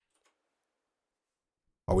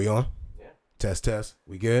Are we on? Yeah. Test.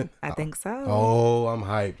 We good? I think so. Oh, I'm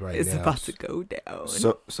hyped right now. It's about to go down.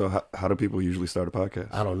 So how do people usually start a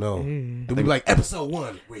podcast? I don't know. Do we be like episode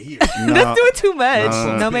 1? We're here. No, Let's do it too much.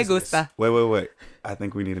 No, No me business. gusta. Wait. I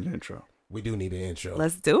think we need an intro. We do need an intro.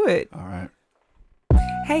 Let's do it. All right.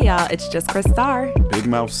 Hey y'all, it's just Chris Starr Big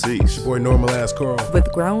Mouth C's. Boy, normal ass Carl. with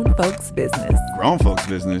Grown Folks Business. Grown folks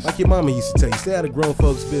business. Like your mama used to tell you, stay out of grown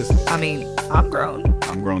folks' business. I mean, I'm grown.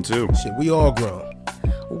 I'm grown too. Shit, we all grown.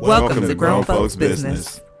 Welcome to Grown Folks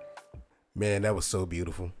Business. Man, that was so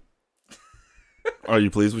beautiful. Are you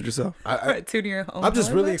pleased with yourself? Tune your home. I'm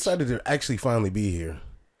just really excited to actually finally be here.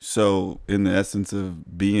 So, in the essence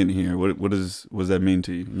of being here, what does that mean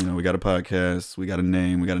to you? You know, we got a podcast, we got a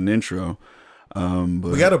name, we got an intro. But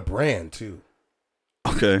We got a brand too.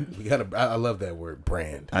 okay. I love that word,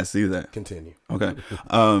 brand. I see that. Continue. Okay.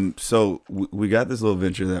 So we got this little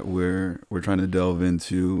venture that we're trying to delve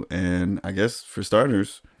into, and I guess for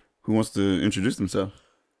starters, who wants to introduce themselves?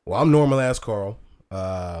 Well, I'm normal ass Carl.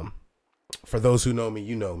 For those who know me,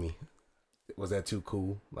 you know me. Was that too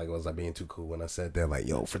cool? Like, was I being too cool when I said that? Like,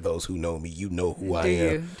 yo, for those who know me, you know who I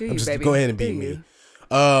am. Do I'm you, just baby? go ahead and be Do me. you?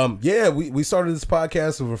 Yeah, we started this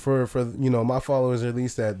podcast for you know, my followers at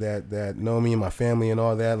least that know me and my family and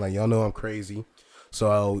all that. Like, y'all know I'm crazy.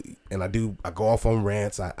 So I go off on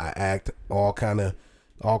rants. I act all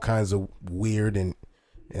kinds of weird and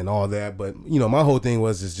all that. But you know, my whole thing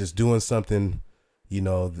is just doing something, you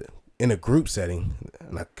know, in a group setting,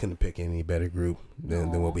 and I couldn't pick any better group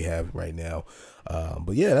than what we have right now.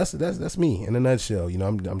 But yeah, that's me in a nutshell. You know,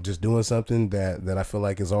 I'm just doing something that I feel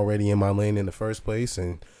like is already in my lane in the first place,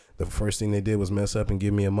 and the first thing they did was mess up and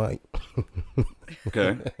give me a mic.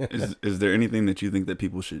 Okay. Is there anything that you think that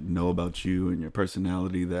people should know about you and your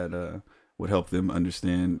personality that would help them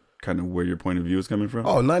understand kind of where your point of view is coming from?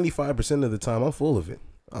 Oh, 95% of the time I'm full of it.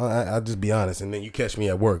 I'll just be honest, and then you catch me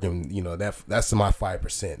at work, and you know that's my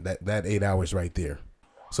 5%. That 8 hours right there.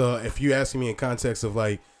 So if you asking me in context of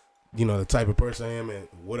like, you know, the type of person I am and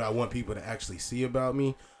what I want people to actually see about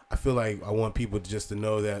me, I feel like I want people just to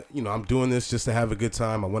know that, you know, I'm doing this just to have a good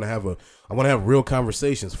time. I want to have real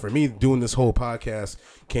conversations. For me, doing this whole podcast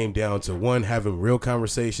came down to one, having real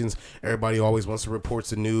conversations. Everybody always wants to report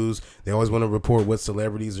the news. They always want to report what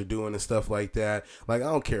celebrities are doing and stuff like that. Like, I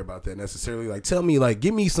don't care about that necessarily. Like, tell me, like,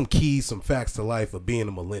 give me some keys, some facts to life of being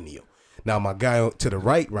a millennial. Now, my guy to the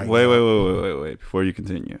right now. Wait. Before you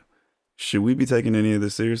continue, should we be taking any of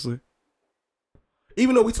this seriously?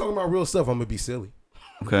 Even though we talking about real stuff, I'm going to be silly.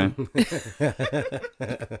 Okay.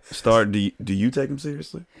 Star, do you take him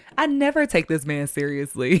seriously? I never take this man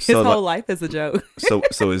seriously. His So, whole life is a joke.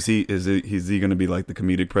 So is he going to be like the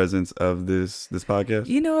comedic presence of this podcast?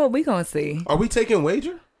 You know what? We gonna see. Are we taking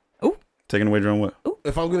wager? Taking a wager on what?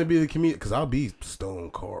 If I'm going to be the comedian, because I'll be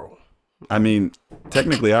Stone Carl. I mean,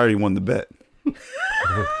 technically, I already won the bet.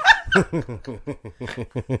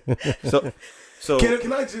 So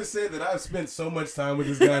Can I just say that I've spent so much time with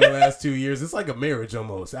this guy in the last 2 years? It's like a marriage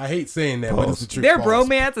almost. I hate saying that, but it's the truth. Their Pause.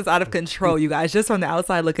 bromance is out of control, you guys. Just from the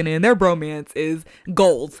outside looking in, their bromance is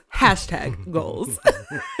goals. # goals.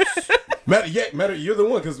 Matter, you're the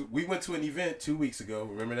one, because we went to an event 2 weeks ago.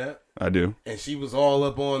 Remember that? I do. And she was all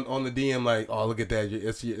up on the DM like, oh, look at that.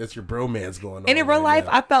 It's your bromance going on. And in real right life,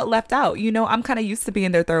 now. I felt left out. You know, I'm kind of used to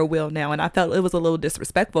being their third wheel now, and I felt it was a little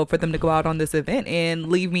disrespectful for them to go out on this event and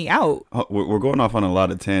leave me out. Oh, we're going off on a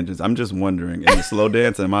lot of tangents. I'm just wondering, in the slow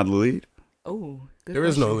dance, am I the lead? Oh, There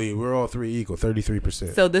is no lead. We're all three equal,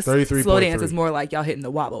 33%. So this 33.3. slow dance is more like y'all hitting the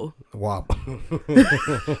wobble. Wobble.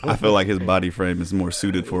 I feel like his body frame is more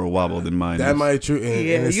suited for a wobble than mine. That is. might be true. And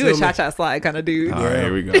Yeah, it's you a still cha-cha slide kind of dude. All right,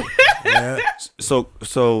 here we go. Yeah.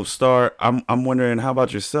 So Star, I'm wondering, how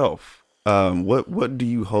about yourself? What do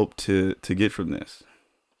you hope to get from this?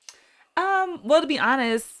 Well, to be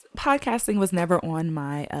honest, podcasting was never on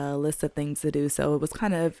my list of things to do, so it was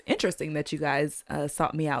kind of interesting that you guys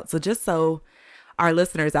sought me out. So just so our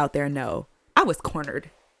listeners out there know, I was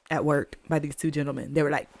cornered at work by these two gentlemen. They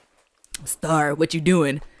were like, Star, what you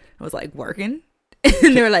doing? I was like, working.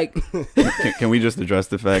 And they were like, Can we just address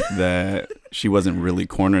the fact that she wasn't really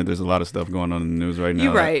cornered? There's a lot of stuff going on in the news right now.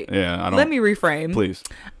 You're right. Yeah, I don't. Let me reframe. Please.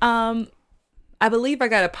 I believe I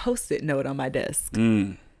got a Post-it note on my desk.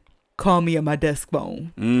 Call me on my desk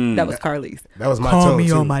phone. That was Carly's. That was my Call tone, me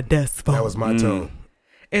too. on my desk phone. That was my tone.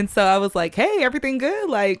 And so I was like, hey, everything good?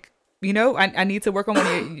 Like, you know, I need to work on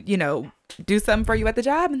one, you know, do something for you at the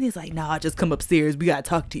job. And he's like, nah, just come upstairs. We got to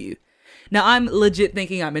talk to you. Now, I'm legit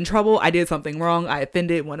thinking I'm in trouble. I did something wrong. I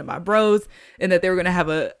offended one of my bros, and that they were going to have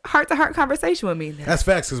a heart-to-heart conversation with me. That's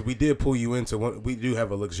facts, because we did pull you into one. We do have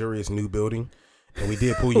a luxurious new building. And we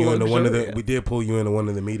did pull you into one of the Luxurious. we did pull you into one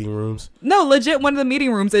of the meeting rooms. No, legit one of the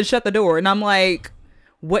meeting rooms and shut the door. And I'm like,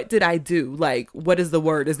 what did I do? Like, what is the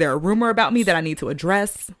word? Is there a rumor about me that I need to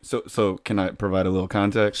address? So can I provide a little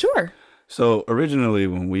context? Sure. So originally,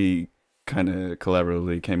 when we kind of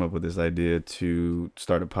collaboratively came up with this idea to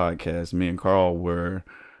start a podcast, me and Carl were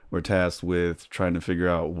tasked with trying to figure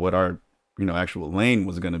out what our actual lane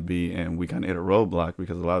was going to be, and we kind of hit a roadblock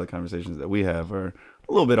because a lot of the conversations that we have are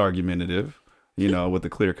a little bit argumentative, with the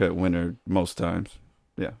clear-cut winner most times.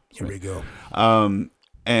 Yeah. Here we go.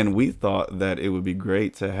 And we thought that it would be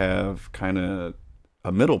great to have kind of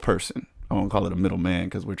a middle person. I won't call it a middle man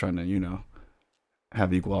because we're trying to,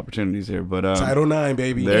 have equal opportunities here. But Title IX,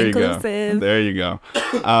 baby. there you go. Inclusive. There you go.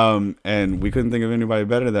 And we couldn't think of anybody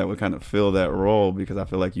better that would kind of fill that role because I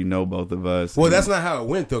feel like both of us. Well, and- that's not how it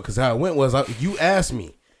went though, because how it went was you asked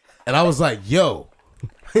me, and I was like, "Yo,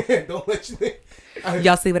 don't let you think."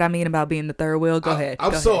 Y'all see what I mean about being the third wheel? Go ahead.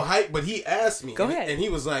 I'm Go so ahead. hyped, but he asked me. Go and, ahead. And he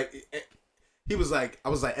was like, I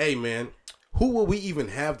was like, "Hey, man, who will we even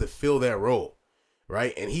have to fill that role?"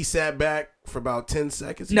 Right? And he sat back for about 10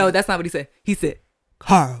 seconds. No, that's not what he said. He said,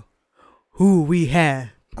 Carl, who we have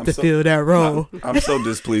to fill that role? I'm so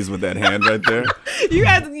displeased with that hand right there.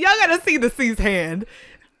 Y'all gotta see the C's hand.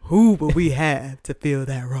 Who will we have to fill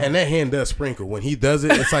that role? And that hand does sprinkle. When he does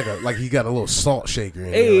it, it's like he got a little salt shaker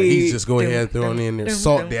in there. Hey. Like he's just going ahead and throwing in there.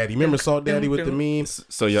 Salt Daddy. Remember Salt Daddy with the memes?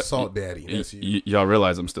 So Salt Daddy. That's you. y'all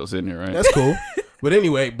realize I'm still sitting here, right? That's cool. But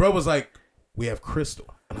anyway, bro was like, we have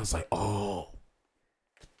Crystal. And I was like, oh,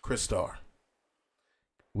 Chris Star.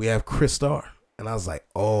 We have Chris Star. And I was like,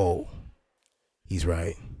 oh, he's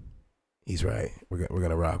right. He's right. We're going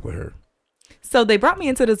to rock with her. So they brought me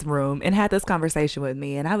into this room and had this conversation with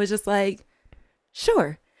me. And I was just like,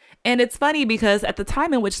 sure. And it's funny because at the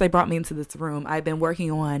time in which they brought me into this room, I've been working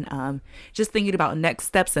on just thinking about next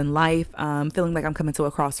steps in life, feeling like I'm coming to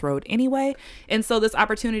a crossroad anyway. And so this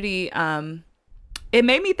opportunity, it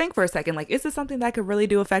made me think for a second, like, is this something that I could really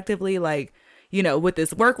do effectively? Like, would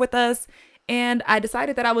this work with us? And I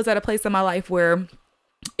decided that I was at a place in my life where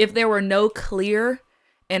if there were no clear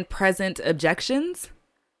and present objections,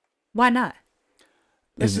 why not?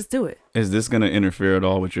 Let's just do it. Is this going to interfere at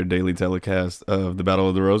all with your daily telecast of the Battle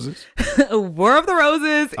of the Roses? War of the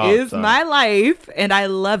Roses is sorry. my life, and I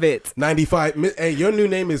love it. 95. Hey, your new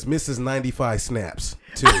name is Mrs. 95 Snaps,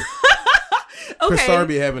 too. Chris Star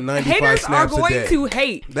be having 95 Haters are snaps a going day. to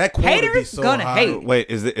hate. That quota be Haters so gonna high. hate. Wait,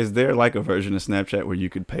 is there like a version of Snapchat where you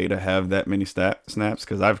could pay to have that many snaps?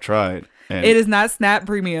 Because I've tried. And It is not Snap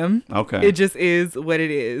Premium. Okay. It just is what it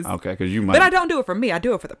is. Okay, because you might. But I don't do it for me. I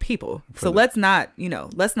do it for the people. So let's not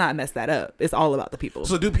mess that up. It's all about the people.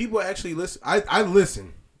 So do people actually listen? I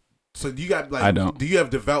listen. So do you got like? I don't. Do you have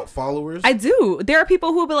devout followers? I do. There are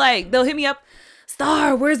people who be like, they'll hit me up,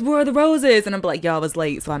 Star, where's War of the Roses? And I'm like, y'all, I was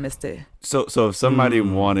late, so I missed it. So if somebody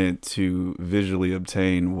wanted to visually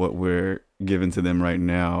obtain what we're giving to them right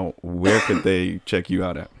now, where could they check you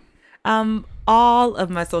out at? All of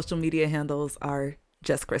my social media handles are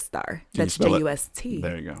just Chris Star. Can you That's spell it? JUST.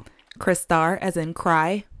 There you go. Chris Star, as in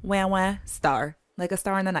cry, wah wah, star, like a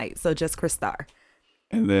star in the night. So just Chris Star.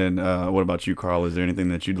 And then what about you, Carl? Is there anything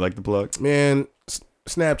that you'd like to plug? Man,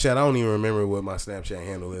 Snapchat. I don't even remember what my Snapchat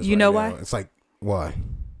handle is. You know now. why? It's like why?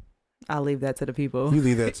 I'll leave that to the people. You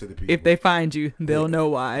leave that to the people. If they find you, they'll know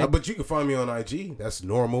why. But you can find me on IG. That's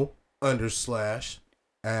normal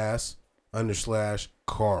 _ass_Carl.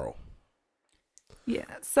 Yeah.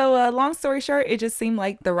 So long story short, it just seemed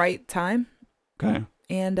like the right time Okay.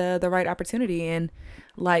 and the right opportunity. And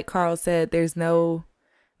like Carl said, there's no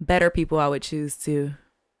better people I would choose to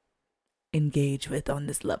engage with on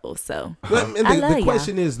this level. So And I love the y'all.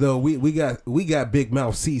 question is though, we got Big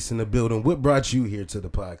Mouth Cease in the building. What brought you here to the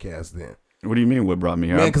podcast then? What do you mean? What brought me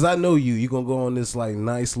here? Man, because I know you're going to go on this like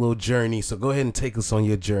nice little journey. So go ahead and take us on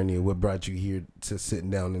your journey of what brought you here to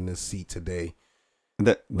sitting down in this seat today.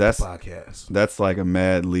 That's The podcast. That's like a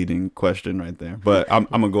mad leading question right there. But I'm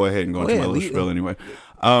gonna go ahead and go into my little spiel anyway.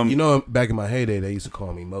 You know, back in my heyday, they used to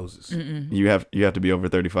call me Moses. You have to be over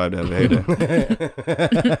 35 to have a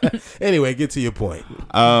heyday. Anyway, get to your point.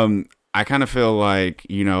 I kind of feel like,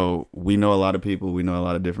 we know a lot of people. We know a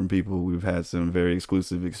lot of different people. We've had some very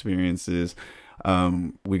exclusive experiences.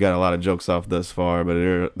 We got a lot of jokes off thus far, but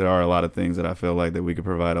there are a lot of things that I feel like that we could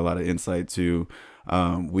provide a lot of insight to.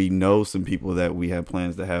 We know some people that we have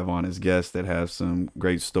plans to have on as guests that have some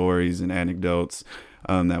great stories and anecdotes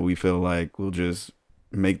that we feel like will just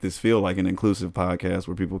make this feel like an inclusive podcast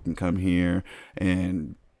where people can come here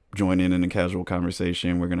and join in a casual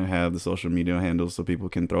conversation. We're going to have the social media handles so people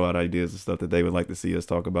can throw out ideas and stuff that they would like to see us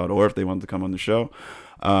talk about, or if they want to come on the show.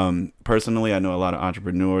 Personally, I know a lot of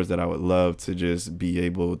entrepreneurs that I would love to just be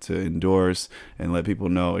able to endorse and let people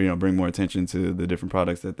know, bring more attention to the different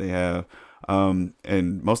products that they have.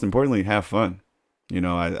 And most importantly, have fun.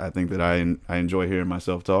 I think that I enjoy hearing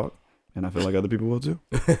myself talk, and I feel like other people will too.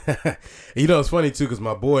 It's funny too, because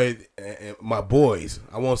my boys,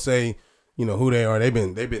 I won't say who they are. They've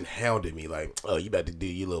been hounding me like, oh, you about to do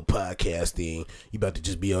your little podcast thing. You about to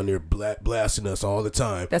just be on there blasting us all the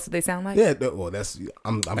time. That's what they sound like. Yeah, well, that's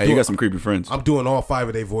I'm. Hey, you got some creepy friends. I'm doing all 5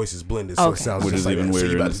 of their voices blended, so it sounds which just is like even that.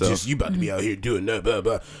 weirder. So you about to be out here doing that, blah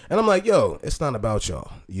blah. And I'm like, yo, it's not about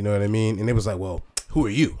y'all. You know what I mean? And it was like, well, who are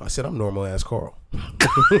you? I said, I'm normal ass Carl.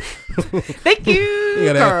 Thank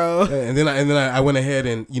you, Carl. And then I went ahead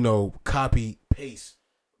and copy paste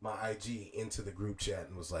my IG into the group chat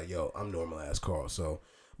and was like, yo, I'm normal ass Carl. So,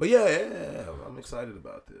 but yeah, I'm excited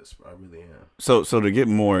about this. I really am. So to get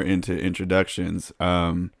more into introductions,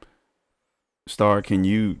 Star, can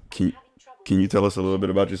you tell us a little bit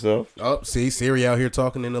about yourself? Oh, see, Siri out here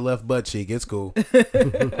talking in the left butt cheek. It's cool.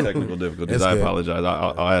 Technical difficulties. It's I good. Apologize.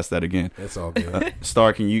 I'll ask that again. It's all good.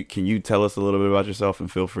 Star, can you tell us a little bit about yourself,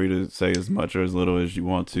 and feel free to say as much or as little as you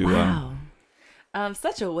want to. Wow.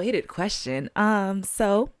 Such a weighted question.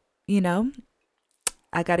 So,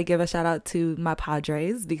 I got to give a shout out to my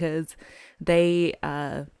Padres because they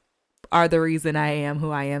are the reason I am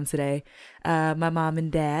who I am today. My mom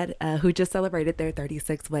and dad, who just celebrated their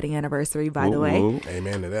 36th wedding anniversary, by the way.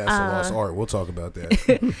 Amen to that. It's a lost art. We'll talk about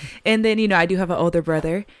that. And then, I do have an older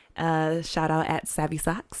brother. Shout out at Savvy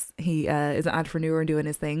Socks. He is an entrepreneur and doing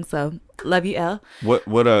his thing. So love you, L.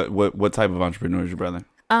 What type of entrepreneur is your brother?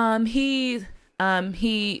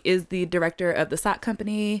 He is the director of the sock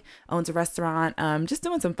company, owns a restaurant, just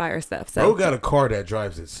doing some fire stuff. So Bro got a car that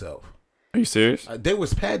drives itself. Are you serious? There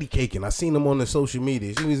was patty caking. I seen him on the social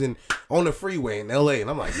media. She was on the freeway in LA, and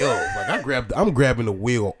I'm like, yo, I'm grabbing the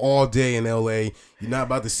wheel all day in LA. You're not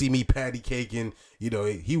about to see me patty caking.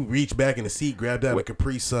 He reached back in the seat, grabbed out a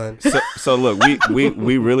Capri Sun. So look,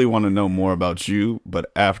 we really want to know more about you,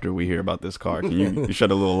 but after we hear about this car, can you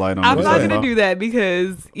shed a little light on? I'm not going to do that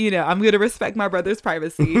because I'm going to respect my brother's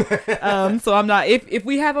privacy. So I'm not. If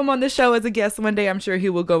we have him on the show as a guest one day, I'm sure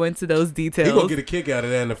he will go into those details. He gonna get a kick out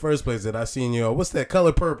of that in the first place. That I seen what's that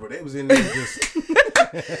color purple? They was in there just.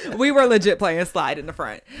 We were legit playing slide in the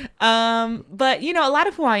front. But a lot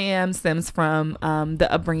of who I am stems from the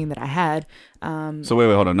upbringing that I had. So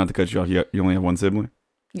wait, hold on, not to cut you off. You only have one sibling?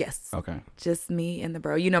 Yes. Okay. Just me and the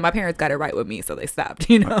bro. My parents got it right with me, so they stopped.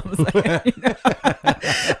 What I'm saying?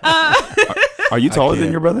 Are you taller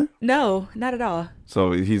than your brother? No, not at all.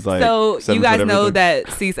 So he's like. So you guys know everything?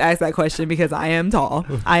 that Cease asked that question because I am tall.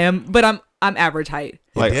 But I'm average height.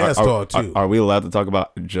 Like, Dad's tall too. Are we allowed to talk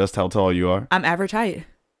about just how tall you are? I'm average height.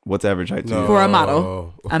 What's average height to you? For a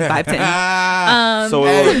model, I'm 5'10".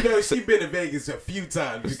 So she been to Vegas a few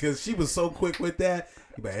times because she was so quick with that.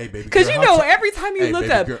 Like, hey, baby. Because every time you look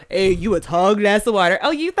up, hey, you a tall glass of water.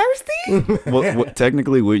 Oh, you thirsty? well,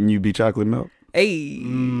 technically, wouldn't you be chocolate milk? Hey.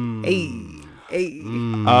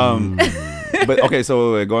 But okay,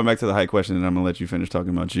 so wait, going back to the height question, and I'm gonna let you finish talking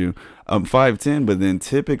about you. 5'10", but then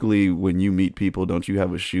typically when you meet people, don't you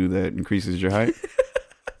have a shoe that increases your height?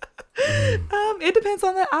 It depends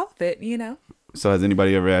on the outfit, So has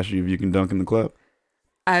anybody ever asked you if you can dunk in the club?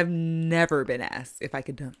 I've never been asked if I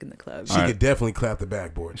could dunk in the club. She could definitely clap the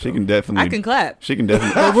backboard. She can definitely. I can clap. She can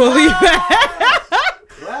definitely. But we'll leave that.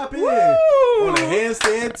 Clap in on a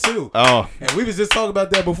handstand too. Oh, and we was just talking about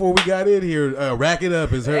that before we got in here. Rack it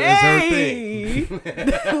up is her thing.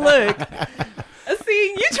 Look,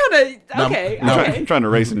 see, you trying to okay. I'm trying to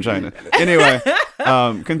race in China. Anyway,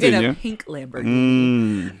 continue. In a pink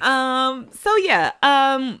Lamborghini. So yeah.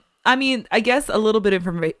 I mean, I guess a little bit of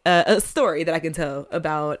a story that I can tell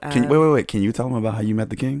about. Wait. Can you tell them about how you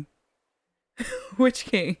met the king? Which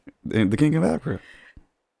king? The king of Africa.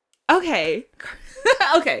 Okay.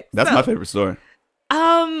 Okay. That's my favorite story.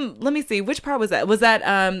 Let me see. Which part was that? Was that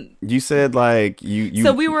You said like you.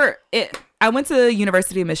 So I went to the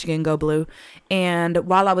University of Michigan, Go Blue, and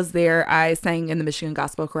while I was there, I sang in the Michigan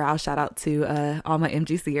Gospel Chorale. Shout out to all my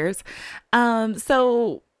MGCers.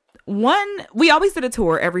 So we always did a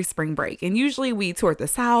tour every spring break, and usually we toured the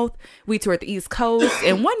South, we toured the East Coast,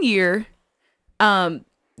 and one year,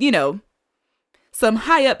 some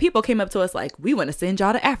high up people came up to us like, we want to send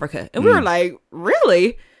y'all to Africa. And we were like,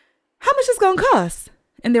 really? How much is it going to cost?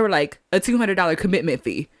 And they were like, a $200 commitment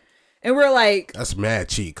fee. And we're like, that's mad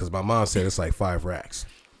cheap because my mom said it's like 5 racks.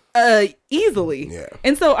 Easily. Yeah.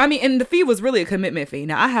 And so, I mean, and the fee was really a commitment fee.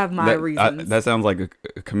 Now, I have my reasons. That sounds like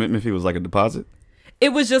a commitment fee was like a deposit. It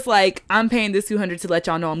was just like, I'm paying this $200 to let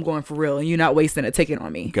y'all know I'm going for real, and you're not wasting a ticket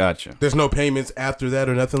on me. Gotcha. There's no payments after that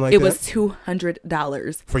or nothing like It that? was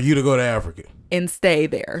 $200 For you to go to Africa. and stay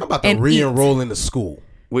there. I'm about to and re-enroll into school.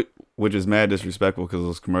 Which is mad disrespectful because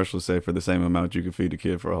those commercials say for the same amount you could feed a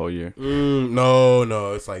kid for a whole year.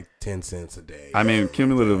 No, it's like 10 cents a day. I mean,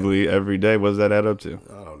 cumulatively every day, what does that add up to?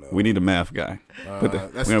 I don't know. We need a math guy.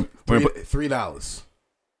 That's we're gonna put- $3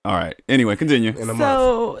 all right. Anyway, continue. in a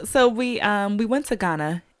month. So we went to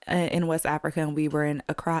Ghana in West Africa, and we were in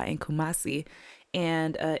Accra and Kumasi.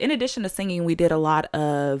 And in addition to singing, we did a lot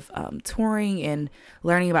of touring and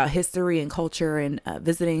learning about history and culture and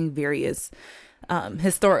visiting various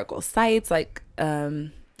historical sites like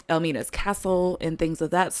Elmina's Castle and things of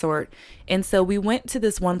that sort. And so we went to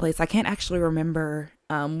this one place. I can't actually remember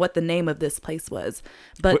what the name of this place was,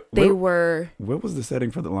 but What was the setting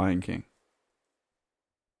for The Lion King?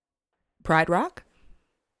 Pride Rock.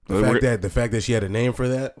 The fact that she had a name for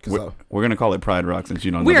that. We're gonna call it Pride Rock since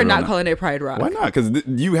you don't. We are not calling it Pride Rock. Why not? Because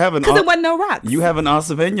you have an. Because it wasn't no rocks. You have an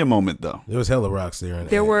Osavania moment though. There was hella rocks there.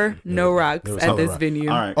 There were no rocks there was at hella this rocks.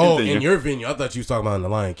 venue. All right. Oh, continue. in your venue. I thought you was talking about in the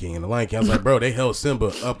Lion King. In the Lion King, I was like, bro, they held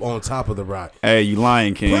Simba up on top of the rock. Hey, you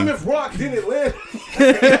Lion King. Plymouth Rock didn't land.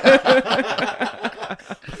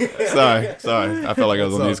 Sorry. I felt like I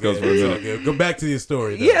was on the East Coast for a minute. Go back to your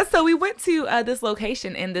story. Though. Yeah, so we went to this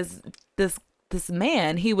location, and this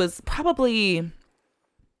man, he was probably,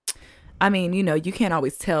 I mean, you know, you can't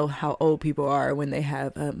always tell how old people are when they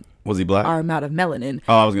have Was he black? our amount of melanin.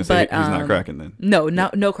 Oh, I was gonna say But, he's not cracking then.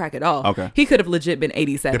 No crack at all. Okay. He could have legit been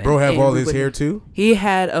 87. Did bro have and all we his hair too? He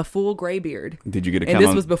had a full gray beard. Did you get a And count this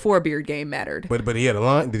on? was before beard game mattered. But he had a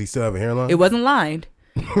line. Did he still have a hairline? It wasn't lined.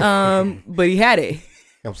 But he had it.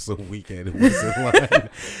 I'm so weak at it. Was a line.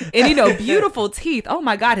 And you know, beautiful teeth. Oh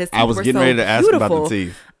my God, his teeth I was were getting so ready to ask beautiful. about the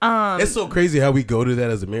teeth. It's so crazy how we go to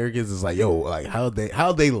that as Americans. It's like, yo, like how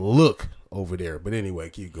they look over there. But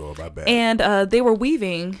anyway, keep going. My bad. And they were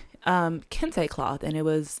weaving kente cloth, and it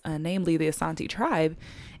was namely the Asante tribe.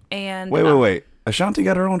 And Wait. Ashanti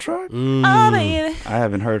got her own tribe? Oh man, I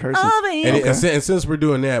haven't heard her since. oh man. And since we're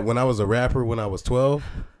doing that, when I was a rapper, when I was 12,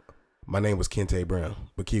 my name was Kente Brown.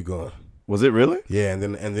 But keep going. Was it really? Yeah, and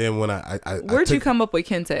then when I Where'd you come up with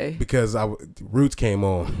kente? Because Roots came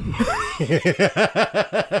on.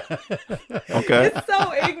 Okay. It's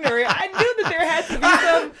so ignorant. I knew that there had to be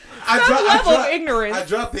some level of ignorance. I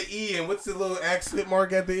dropped the E and what's the little accent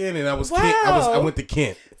mark at the end, and I was Kent. Wow. I went to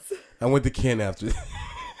Kent. I went to Kent after.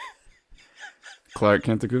 Clark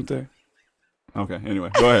Kentakunte? Okay, anyway,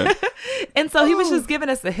 go ahead. And so he was just giving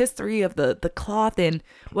us the history of the cloth and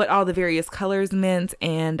what all the various colors meant.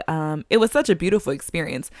 And it was such a beautiful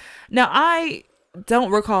experience. Now, I don't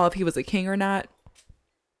recall if he was a king or not,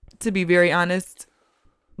 to be very honest.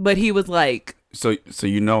 But he was like... So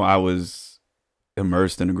you know I was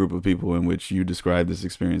immersed in a group of people in which you described this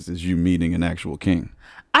experience as you meeting an actual king.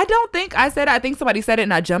 I don't think I said it. I think somebody said it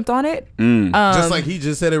and I jumped on it. Just like he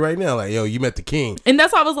just said it right now. Like, yo, you met the king. And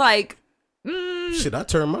that's why I was like... Shit, I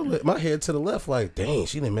turned my head to the left like, dang,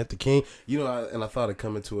 she didn't met the king. You know, and I thought of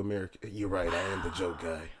Coming to America. You're right, I am the joke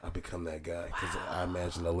guy. I become that guy because I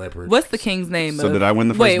imagine a leopard. What's the king's name? So did I win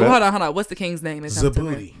the first Wait, bet? hold on. What's the king's name? In Coming to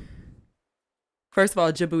America? Djibouti. First of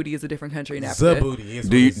all, Djibouti is a different country in Africa. Djibouti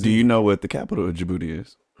is. Do you know what the capital of Djibouti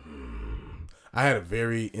is? I had a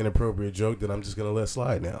very inappropriate joke that I'm just gonna let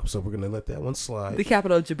slide now. So we're gonna let that one slide. The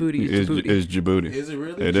capital of Djibouti is Djibouti. Is Djibouti. Is it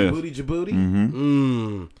really? It is. Djibouti?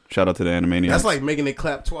 Mm-hmm. Shout out to the Animaniacs. That's like making it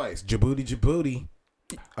clap twice. Djibouti.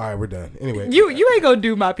 All right, we're done. Anyway, You ain't gonna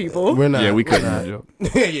do my people. we're not. Yeah, we we're couldn't not. joke.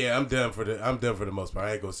 Yeah, I'm done for the most part.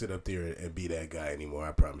 I ain't gonna sit up there and be that guy anymore.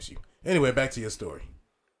 I promise you. Anyway, back to your story.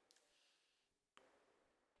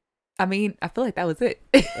 I mean, I feel like that was it.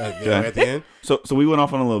 At the end. So we went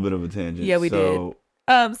off on a little bit of a tangent. Yeah, we did. So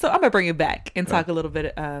I'm gonna bring it back and talk a little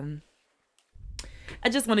bit. I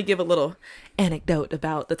just want to give a little anecdote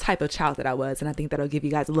about the type of child that I was, and I think that'll give you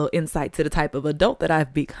guys a little insight to the type of adult that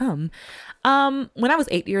I've become. When I was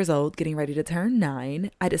 8 years old, getting ready to turn 9,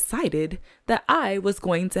 I decided that I was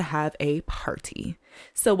going to have a party.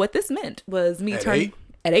 So what this meant was me turning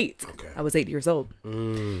at 8. Okay. I was 8 years old,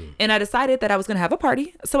 and I decided that I was going to have a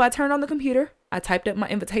party. So I turned on the computer. I typed up my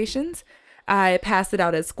invitations. I passed it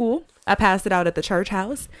out at school. I passed it out at the church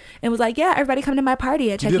house and was like, yeah, everybody come to my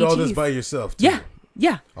party at Chuck E. You did all Cheese. this by yourself, too.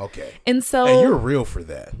 Yeah. Okay. And so... Hey, you're real for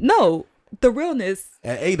that. No, the realness...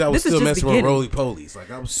 At 8, I was This is still just messing with beginning. roly-polies. Like,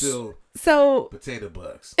 I was still So... potato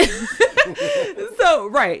bugs. So,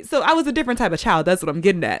 right. So, I was a different type of child. That's what I'm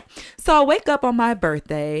getting at. So, I wake up on my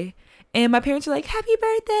birthday And my parents are like, happy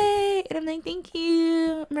birthday. And I'm like, thank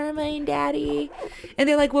you, Mama and Daddy. And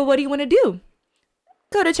they're like, well, what do you want to do?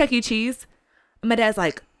 Go to Chuck E. Cheese. And my dad's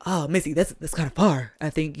like, oh, Missy, that's kind of far. I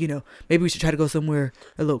think, maybe we should try to go somewhere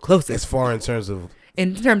a little closer. It's far in terms of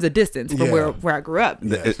distance from where I grew up.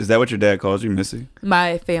 Yes. Is that what your dad calls you, Missy?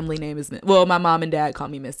 My family name is, my mom and dad call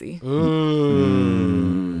me Missy. So,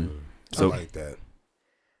 I like that.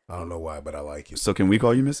 I don't know why, but I like it. So can we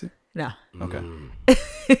call you Missy? No. Okay.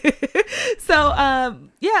 So,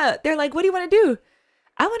 they're like, what do you want to do?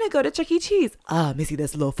 I want to go to Chuck E. Cheese. Missy,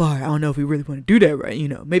 that's a little far. I don't know if we really want to do that, right?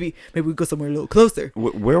 Maybe we go somewhere a little closer.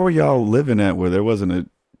 Where were y'all living at where there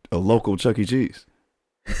wasn't a local Chuck E. Cheese?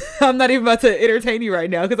 I'm not even about to entertain you right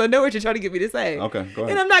now because I know what you're trying to get me to say. Okay, go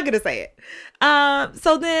ahead. And I'm not going to say it.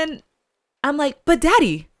 So then I'm like, but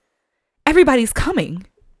Daddy, everybody's coming.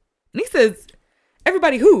 And he says,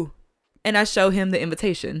 everybody who? And I show him the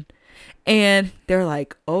invitation. And they're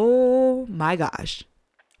like, oh my gosh.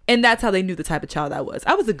 And that's how they knew the type of child I was.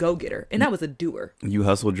 I was a go-getter, and I was a doer. You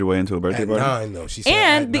hustled your way into a birthday party? At 9, though. She said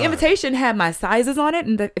and the 9. invitation had my sizes on it,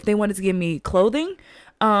 and if they wanted to give me clothing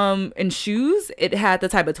and shoes, it had the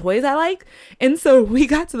type of toys I like. And so we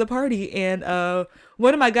got to the party, and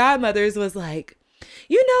one of my godmothers was like,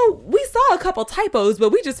 we saw a couple typos,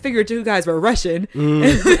 but we just figured you guys were Russian.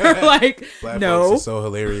 And they're like, Black no. folks are so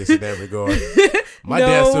hilarious in that regard. My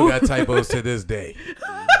dad still got typos to this day.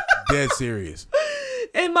 Dead serious.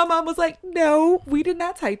 And my mom was like, no, we did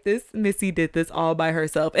not type this. Missy did this all by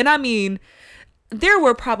herself. And I mean, there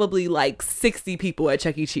were probably like 60 people at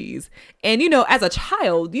Chuck E. Cheese. And, as a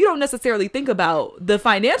child, you don't necessarily think about the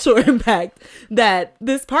financial impact that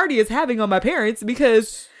this party is having on my parents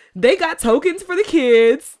because they got tokens for the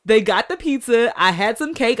kids. They got the pizza. I had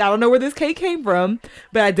some cake. I don't know where this cake came from,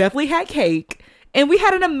 but I definitely had cake. And we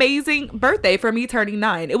had an amazing birthday for me turning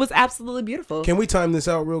 9. It was absolutely beautiful. Can we time this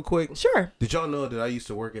out real quick? Sure. Did y'all know that I used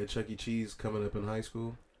to work at Chuck E. Cheese coming up in high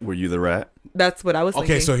school? Were you the rat? That's what I was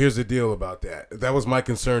thinking. Okay, so here's the deal about that. That was my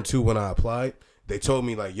concern too when I applied. They told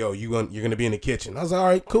me like, yo, you're gonna be in the kitchen. I was like, all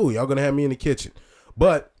right, cool. Y'all gonna have me in the kitchen.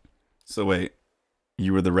 But so wait,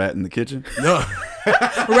 you were the rat in the kitchen? No.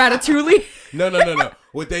 Ratatouille? No.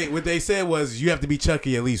 What they said was you have to be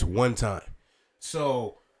Chucky at least one time.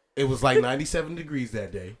 So it was like 97 degrees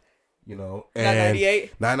that day, and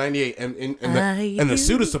 998. 998, and the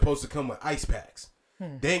suit is supposed to come with ice packs.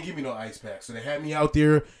 They didn't give me no ice packs, so they had me out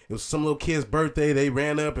there. It was some little kid's birthday. They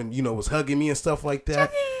ran up and was hugging me and stuff like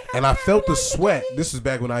that. And I felt the sweat. This was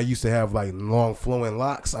back when I used to have like long flowing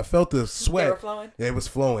locks. I felt the sweat. They were flowing? It was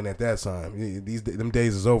flowing at that time. Them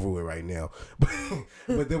days is over with right now.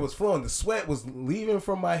 But it was flowing. The sweat was leaving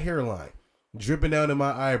from my hairline, dripping down to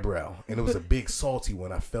my eyebrow, and it was a big salty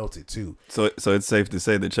one. I felt it too. So it's safe to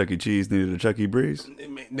say that Chuck E. Cheese needed a Chuck E. Breeze?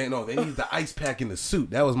 No, they needed the ice pack in the suit.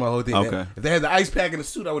 That was my whole thing. Okay. If they had the ice pack in the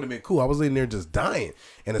suit, I would have been cool. I was in there just dying,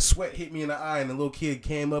 and the sweat hit me in the eye, and the little kid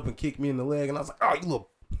came up and kicked me in the leg, and I was like, "Oh, you little."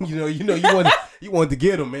 You wanted to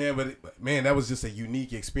get him, man, but man, that was just a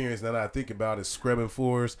unique experience. Now that I think about it, scrubbing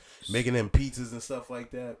floors, making them pizzas and stuff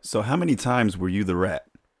like that. So how many times were you the rat?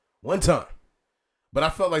 One time, but I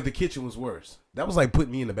felt like the kitchen was worse. That was like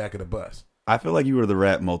putting me in the back of the bus. I feel like you were the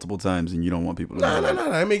rat multiple times, and you don't want people to know.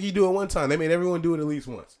 No. They make you do it one time. They made everyone do it at least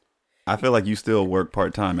once. I feel like you still work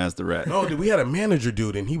part-time as the rat. No, dude, we had a manager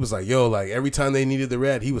dude, and he was like, yo, like every time they needed the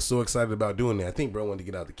rat, he was so excited about doing that. I think bro wanted to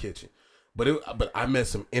get out the kitchen. But I met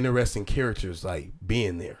some interesting characters like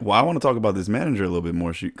being there. Well, I want to talk about this manager a little bit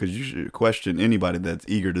more because you should question anybody that's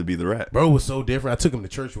eager to be the rat. Bro was so different. I took him to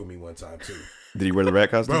church with me one time too. Did he wear the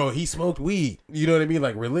rat costume? Bro, he smoked weed. You know what I mean?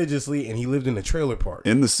 Like religiously, and he lived in a trailer park.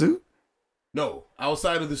 In the suit? No,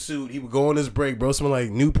 outside of the suit. He would go on his break, bro, smell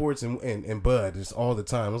like Newports and Bud just all the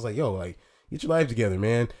time. I was like, yo, like, get your life together,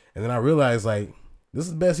 man. And then I realized, like, this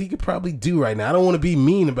is the best he could probably do right now. I don't want to be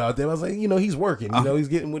mean about that. I was like, he's working. He's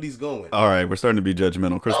getting what he's going. All right, we're starting to be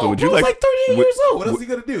judgmental. Crystal, would bro, you like? He's like 38 years old. What else he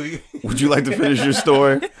gonna do? Would you like to finish your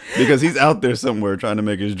story? Because he's out there somewhere trying to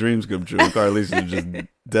make his dreams come true. Carlise is just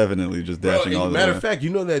definitely just dashing all the way. Matter of fact, you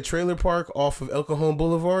know that trailer park off of El Cajon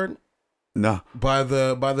Boulevard? No. By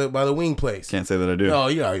the wing place. Can't say that I do. Oh,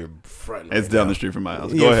 you out here fronting. It's down the street from my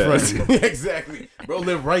house. Go ahead. Exactly. Bro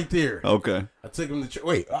lived right there. Okay. I took him to church.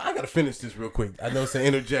 Wait, I gotta finish this real quick. I know it's an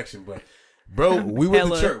interjection, but bro, we were at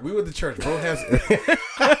the church. Bro has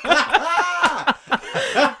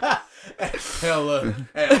hella.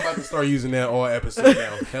 Hey, I'm about to start using that all episode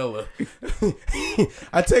now. Hella.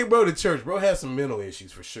 I take bro to church. Bro has some mental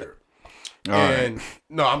issues for sure. All right.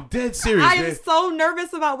 No, I'm dead serious. I am so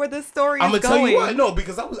nervous about where this story is going. I'm gonna tell you why. No,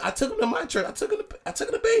 because I took him to my church. I took him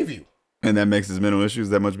to Bayview. And that makes his mental issues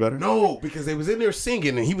that much better? No, because they was in there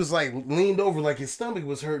singing and he was like leaned over like his stomach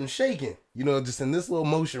was hurting, shaking. You know, just in this little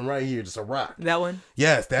motion right here, just a rock. That one?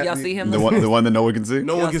 Yes, that. Y'all see him? The one that no one can see?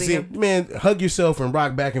 No Y'all one can see see. him? Man, hug yourself and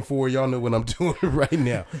rock back and forth. Y'all know what I'm doing right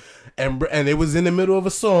now. And it was in the middle of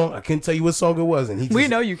a song. I couldn't tell you what song it was. And he just, We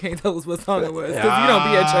know you can't tell us what song it was because you don't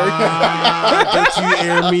be at church. Don't you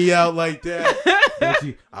air me out like that. Don't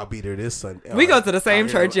you? I'll be there this Sunday. We go to the same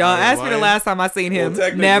church, y'all. Ask me the last time I seen him.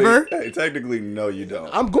 Never. Hey, technically, no, you don't.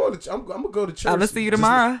 I'm gonna go to church. I'm gonna see you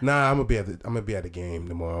tomorrow. Nah, I'm gonna be at the game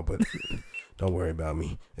tomorrow, but don't worry about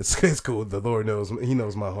me. It's cool. The Lord knows. He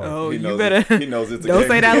knows my heart. Oh, He you knows better. He knows it's a Don't game.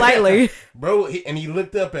 say that lightly. Bro, he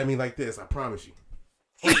looked up at me like this. I promise you.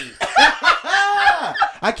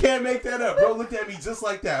 I can't make that up. Bro looked at me just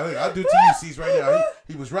like that. Look, I'll do it to you, Cease, right now.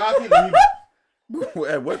 He was rocking. And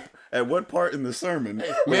At what part in the sermon?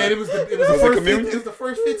 man, it was the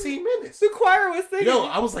first 15 minutes. The choir was singing. Yo,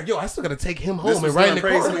 I was like, I still gotta take him This home was and ride in the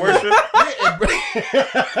during car. praise and worship?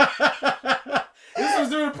 This was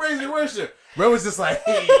during praise and worship. Bro was just like,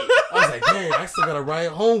 hey. I was like, man, I still gotta ride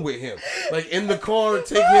home with him. Like in the car,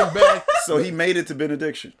 take him back. So he made it to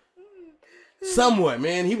benediction. Somewhat,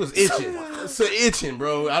 man. He was itching. So itching,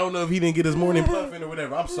 bro. I don't know if he didn't get his morning puffin or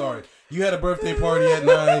whatever. I'm sorry. You had a birthday party at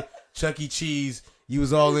 9, Chuck E. Cheese. You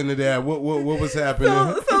was all into that. What was happening?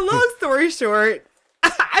 So long story short,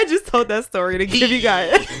 I just told that story to give you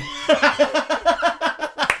guys.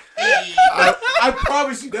 I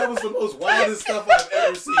promise you that was the most wildest stuff I've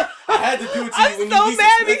ever seen. I had to do it to you I'm when so you least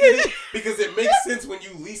mad expected it because it makes sense when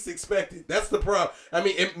you least expect it. That's the problem. I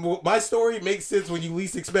mean, my story makes sense when you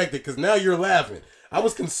least expect it because now you're laughing. I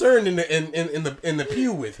was concerned in the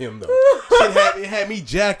pew with him though. It had me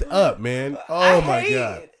jacked up, man. Oh my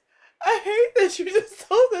god. I hate that you just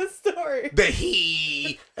told that story. The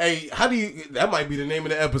he. Hey, how do you? That might be the name of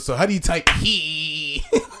the episode. How do you type he?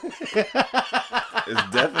 It's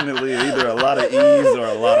definitely either a lot of E's or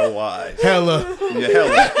a lot of Y's. Hella. Yeah,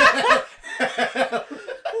 hella.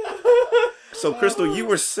 So, Crystal, you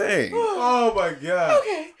were saying. Oh my god.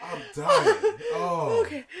 Okay. I'm dying. Oh.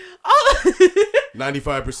 Okay.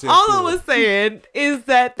 95%. All I was saying is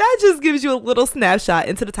that just gives you a little snapshot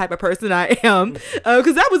into the type of person I am.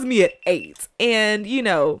 Because that was me at 8. And,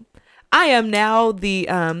 I am now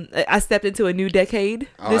I stepped into a new decade this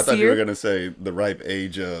I thought year. you were going to say the ripe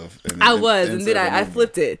age of. And then I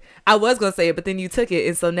flipped it. I was going to say it, but then you took it.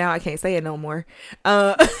 And so now I can't say it no more.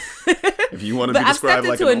 If you want to be described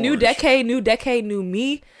like I've stepped into a new decade, new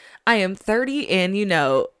me. I am 30 and,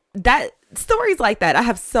 that stories like that, I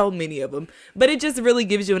have so many of them, but it just really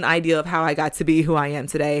gives you an idea of how I got to be who I am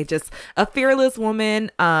today. Just a fearless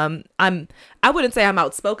woman. I wouldn't say I'm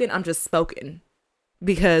outspoken. I'm just spoken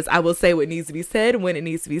because I will say what needs to be said when it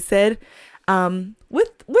needs to be said,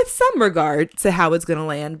 with some regard to how it's going to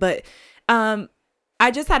land. But,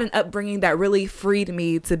 I just had an upbringing that really freed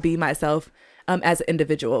me to be myself, as an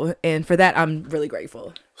individual. And for that, I'm really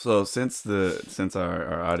grateful. So since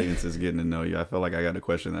our audience is getting to know you, I feel like I got a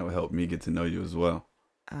question that will help me get to know you as well.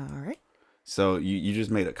 All right. So you just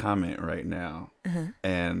made a comment right now,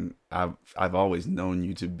 and I've always known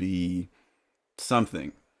you to be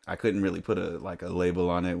something. I couldn't really put a label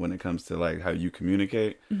on it when it comes to like how you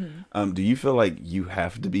communicate. Mm-hmm. Do you feel like you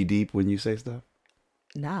have to be deep when you say stuff?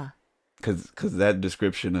 Nah. Cause that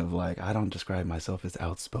description of like, I don't describe myself as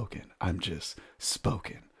outspoken. I'm just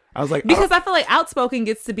spoken. I was like, because I feel like outspoken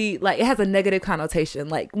gets to be like, it has a negative connotation.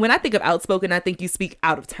 Like when I think of outspoken, I think you speak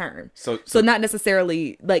out of turn. So not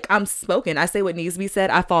necessarily like I'm spoken. I say what needs to be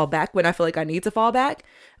said. I fall back when I feel like I need to fall back,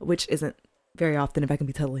 which isn't very often if I can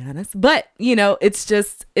be totally honest. But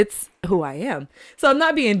it's who I am. So I'm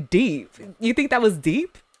not being deep. You think that was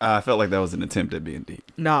deep? I felt like that was an attempt at being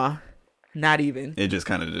deep. Nah. Not even. It just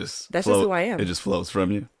kind of just. That's just who I am. It just flows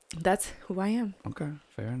from you. That's who I am. Okay,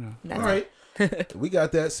 fair enough. All right, we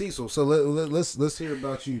got that, Cecil. So let's hear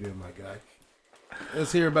about you then, my guy.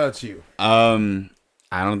 Let's hear about you. I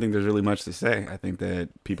don't think there's really much to say. I think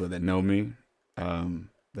that people that know me,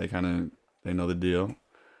 they know the deal,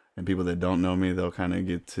 and people that don't know me, they'll kind of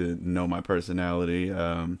get to know my personality.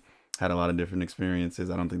 Had a lot of different experiences.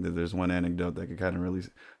 I don't think that there's one anecdote that could kind of really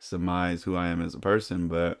surmise who I am as a person,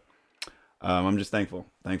 but. I'm just thankful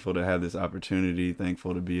to have this opportunity,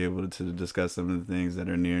 thankful to be able to discuss some of the things that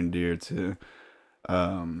are near and dear to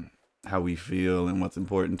how we feel and what's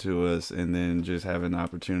important to us, and then just have an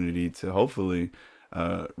opportunity to hopefully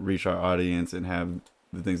reach our audience and have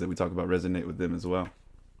the things that we talk about resonate with them as well.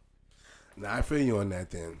 Now, I feel you on that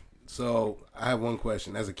then. So I have one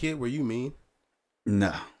question. As a kid, were you mean?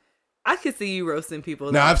 No. I could see you roasting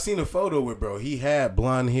people. Now, I've seen a photo with bro. He had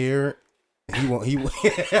blonde hair. He was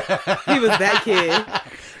that kid.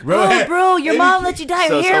 bro, your mom let you dye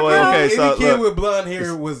your hair, bro. Okay, any kid with blonde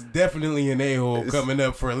hair was definitely an a-hole coming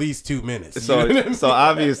up for at least 2 minutes. So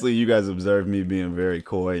obviously you guys observed me being very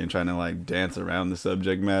coy and trying to like dance around the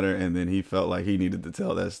subject matter, and then he felt like he needed to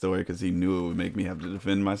tell that story because he knew it would make me have to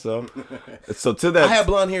defend myself. So to that, I have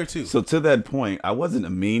blonde hair too. So to that point, I wasn't a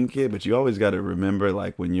mean kid, but you always got to remember,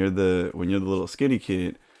 like when you're the little skinny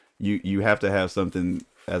kid, you have to have something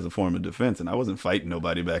as a form of defense, and I wasn't fighting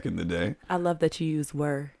nobody back in the day. I love that you use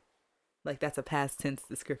were. Like that's a past tense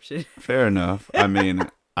description. Fair enough. I mean,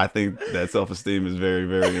 I think that self-esteem is very,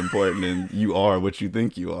 very important, and you are what you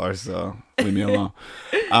think you are, so leave me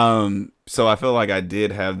alone. So I feel like I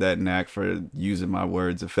did have that knack for using my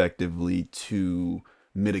words effectively to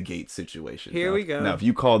mitigate situations. Here we go. Now, if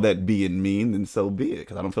you call that being mean, then so be it,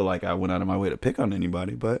 because I don't feel like I went out of my way to pick on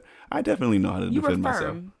anybody, but I definitely know how to defend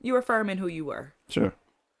myself. You were firm in who you were. Sure.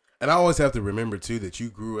 And I always have to remember, too, that you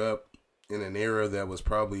grew up in an era that was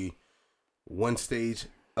probably one stage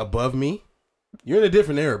above me. You're in a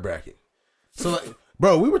different era bracket. So, like,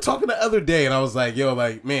 bro, we were talking the other day, and I was like, yo,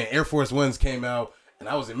 like, man, Air Force Ones came out, and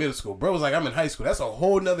I was in middle school. Bro was like, I'm in high school. That's a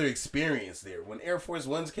whole nother experience there. When Air Force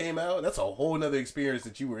Ones came out, that's a whole nother experience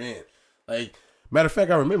that you were in. Like, matter of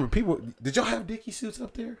fact, I remember people, did y'all have Dickie suits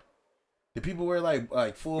up there? Did people wear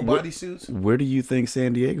like full body suits? Where do you think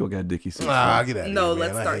San Diego got Dickie suits? Get out of here, No, man.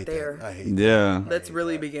 let's I start hate there. That. I hate Yeah. Let's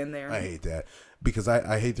really begin there. I hate that because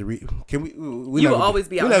I hate to read. Can we? You will always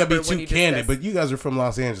be. We're not gonna be when too you candid, discuss. but you guys are from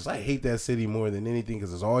Los Angeles. I hate that city more than anything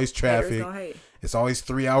because there's always Haters traffic. gonna hate. It's always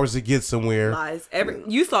 3 hours to get somewhere. Lies.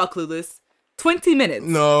 You saw Clueless. 20 minutes.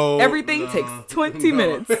 No, Everything takes 20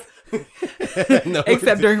 minutes. No,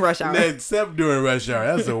 Except during rush hour. Except during rush hour.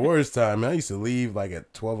 That's the worst time, man. I used to leave like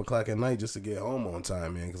at 12 o'clock at night just to get home on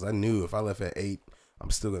time, man, because I knew if I left at 8,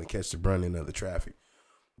 I'm still going to catch the brunt end of the traffic.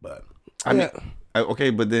 But, I mean,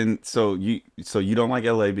 okay, but then, so you don't like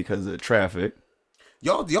LA because of traffic.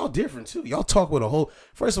 Y'all different, too. Y'all talk with a whole...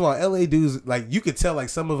 First of all, LA dudes, like, you could tell, like,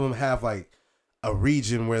 some of them have, like, a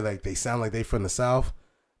region where, like, they sound like they from the South.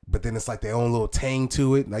 But then it's like their own little tang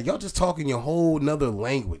to it. Like y'all just talking your whole nother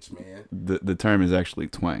language, man. The term is actually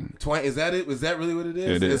twang. Twang, is that it? Is that really what it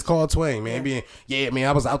is? It is. It's called twang, man. Man,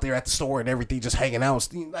 I was out there at the store and everything, just hanging out.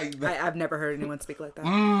 Like, I've never heard anyone speak like that.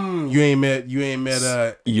 You ain't met.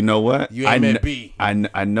 You know what? You ain't met B.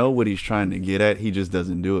 I know what he's trying to get at. He just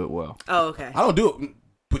doesn't do it well. Oh, okay. I don't do it,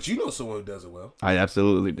 but you know someone who does it well. I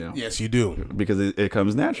absolutely do. Yes, you do. Because it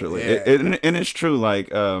comes naturally. Yeah. And it's true.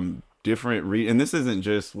 Like different and this isn't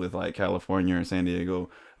just with like California or San Diego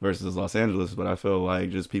versus Los Angeles, but I feel like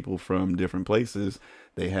just people from different places,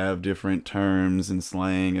 they have different terms and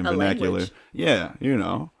slang and vernacular. Language. Yeah, you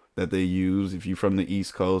know, that they use. If you're from the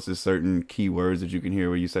East Coast, there's certain keywords that you can hear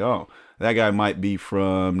where you say, oh, that guy might be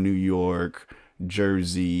from New York,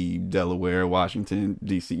 Jersey, Delaware, Washington,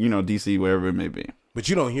 DC, DC, wherever it may be. But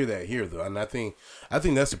you don't hear that here, though, and I think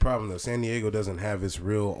that's the problem, though. San Diego doesn't have its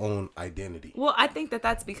real own identity. Well, I think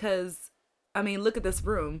that's because, I mean, look at this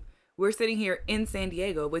room. We're sitting here in San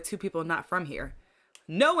Diego with two people not from here.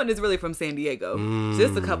 No one is really from San Diego.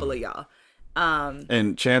 Just a couple of y'all.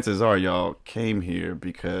 And chances are y'all came here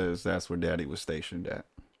because that's where Daddy was stationed at.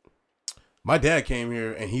 My dad came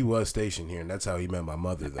here, and he was stationed here, and that's how he met my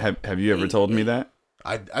mother, though. Have you ever told me that?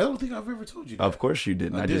 I don't think I've ever told you that. Of course you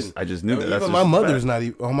didn't. I just knew that. Even That's my just mother's fact. not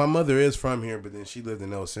even. Oh, my mother is from here, but then she lived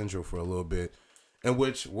in El Centro for a little bit. And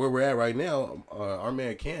where we're at right now, our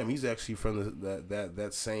man Cam, he's actually from that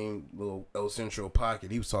same little El Centro pocket.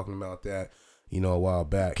 He was talking about that, a while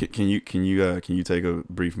back. Can you take a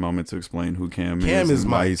brief moment to explain who Cam is? Cam is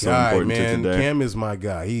and why my he's guy, so important man. to today? Cam is my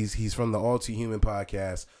guy. He's from the All Too Human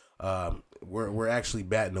podcast. We're actually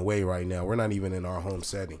batting away right now. We're not even in our home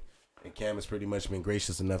setting. And Cam has pretty much been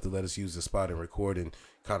gracious enough to let us use the spot and record and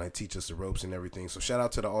kind of teach us the ropes and everything. So shout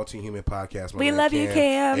out to the All Too Human podcast. We love you,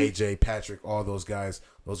 Cam. AJ, Patrick, all those guys.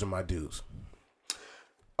 Those are my dudes.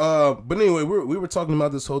 But anyway, we were talking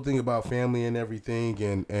about this whole thing about family and everything,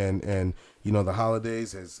 and the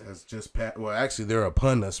holidays has just passed. Well, actually, they're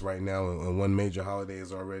upon us right now, and one major holiday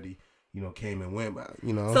has already came and went.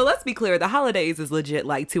 So let's be clear, the holidays is legit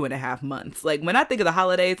like 2.5 months. Like when I think of the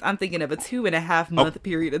holidays, I'm thinking of a 2.5 month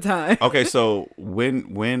period of time. Okay, so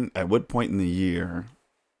when at what point in the year?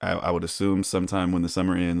 I would assume sometime when the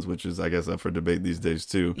summer ends, which is, I guess, up for debate these days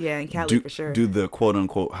too. Yeah, in Cali for sure. Do the quote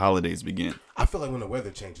unquote holidays begin? I feel like when the weather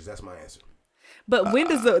changes, that's my answer. But when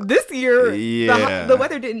does this year, yeah. the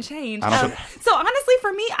weather didn't change. So honestly,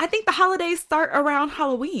 for me, I think the holidays start around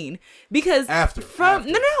Halloween because after.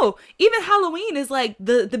 No, even Halloween is like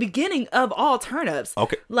the beginning of all turnips.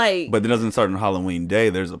 Okay, like, but it doesn't start on Halloween Day.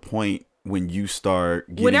 There's a point when you start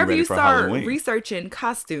getting whenever ready you for start Halloween. researching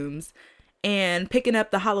costumes and picking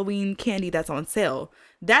up the Halloween candy that's on sale.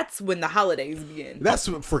 That's when the holidays begin. That's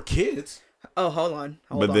for kids. Oh, hold on.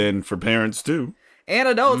 But then for parents too. And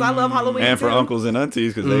adults, I love Halloween And for too. uncles and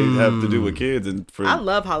aunties, because they have to do with kids. And for I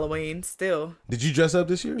love Halloween still. Did you dress up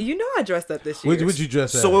this year? You know I dressed up this year. What'd you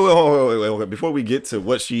dress as? So wait. Before we get to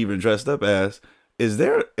what she even dressed up as, is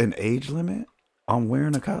there an age limit on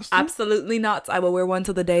wearing a costume? Absolutely not. I will wear one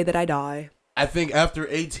till the day that I die. I think after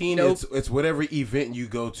 18, Nope. it's whatever event you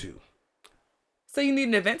go to. So you need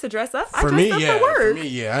an event to dress up? I For dressed me, up yeah. for work. For me,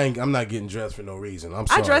 yeah. I'm not getting dressed for no reason. I'm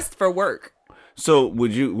sorry. I dressed for work. So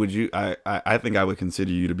would you? I think I would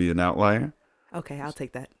consider you to be an outlier. Okay, I'll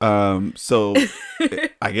take that. So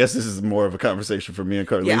I guess this is more of a conversation for me and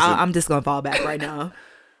Carlisa. Yeah, I'm just gonna fall back right now.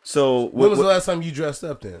 So When was the last time you dressed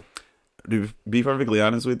up then? to be perfectly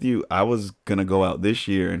honest with you, I was gonna go out this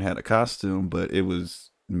year and had a costume, but it was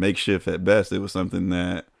makeshift at best. It was something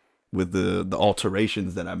that, with the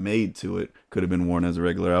alterations that I made to it, could have been worn as a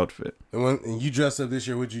regular outfit. And you dressed up this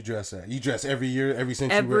year, what'd you dress at? You dress every year,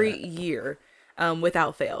 Every year,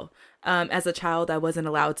 without fail. As a child, I wasn't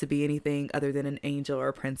allowed to be anything other than an angel or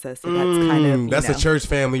a princess. So that's kind of That's a church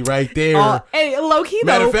family right there. Hey, low key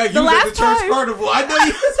Matter though. of fact, the you was last at the church time carnival. I know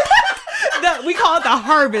you. we call it the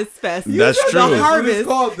Harvest Fest. That's The true. That's what it's Harvest,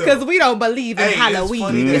 called, though. because we don't believe in Hey, Halloween.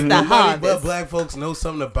 funny It's that the nobody but harvest. black folks know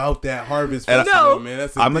something about that harvest And festival, No. man.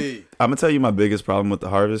 That's a I'm thing. gonna tell you my biggest problem with the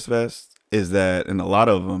Harvest Fest is that in a lot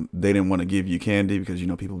of them they didn't want to give you candy because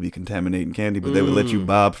people be contaminating candy, but they would let you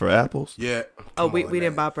bob for apples. Yeah. Oh, Come we on,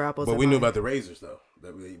 didn't man. buy for apples. But in we knew mine. about the razors though.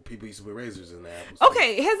 People used to put razors in the apples.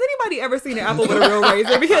 Okay, has anybody ever seen an apple with a real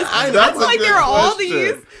razor? Because I That's feel a like good there are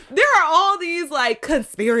question. all these like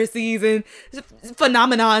conspiracies and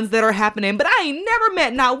phenomenons that are happening, but I ain't never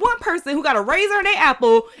met not one person who got a razor in their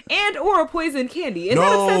apple and or a poison candy. And that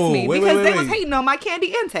No, upsets me wait, because wait, they was wait. hating on my candy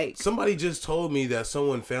intake. Somebody just told me that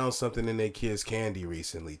someone found something in their kids' candy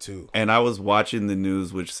recently too. And I was watching the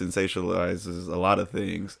news, which sensationalizes a lot of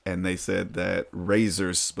things, and they said that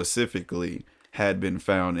razors specifically had been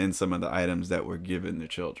found in some of the items that were given to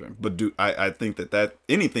children. But I think that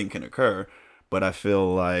anything can occur, but I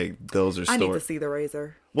feel like those are I need to stories. see the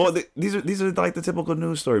razor. Well, these are like the typical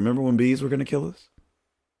news story. Remember when bees were going to kill us?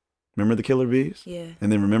 Remember the killer bees? Yeah. And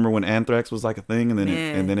then remember when anthrax was like a thing, and then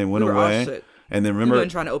it went we were all away. shook. And then We remember,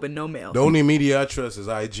 wasn't trying to open no mail. The only media I trust is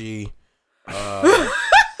IG.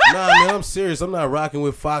 Nah, man, I'm serious. I'm not rocking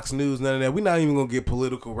with Fox News, none of that. We're not even gonna get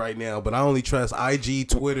political right now, but I only trust IG,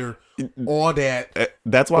 Twitter, all that.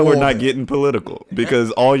 that's why we're all not that. getting political,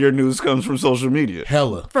 because all your news comes from social media.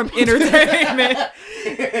 Hella. From entertainment.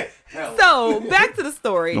 So back to the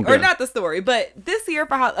story, Okay. or not the story, but this year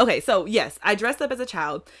okay, so yes, I dressed up as a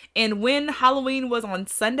child, and when Halloween was on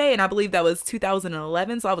Sunday, and I believe that was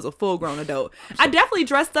 2011, so I was a full grown adult. I definitely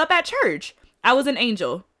dressed up at church. I was an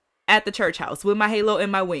angel at the church house with my halo and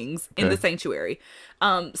my wings in Okay. the sanctuary.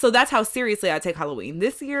 So that's how seriously I take Halloween.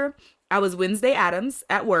 This year, I was Wednesday Addams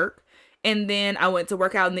at work. And then I went to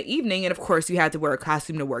work out in the evening, and of course, you had to wear a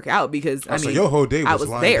costume to work out because So your whole day I was was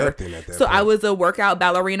lined there. up then at that So I point. was a workout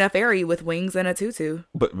ballerina fairy with wings and a tutu.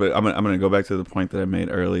 But I'm gonna go back to the point that I made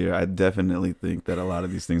earlier. I definitely think that a lot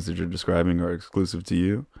of these things that you're describing are exclusive to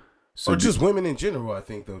you. So Or just women in general, I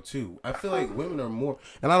think though too. I feel like women are more,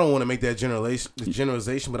 and I don't want to make that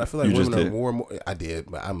generalization, but I feel like You just women are did. more. I did,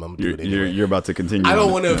 but I'm gonna do you're, it anyway. you're about to continue. I on don't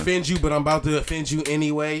it. want to Yeah. offend you, but I'm about to offend you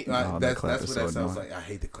anyway. No, that That's clap what is that so sounds annoying. like. I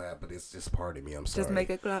hate the clap, but it's just part of me. I'm sorry. Just make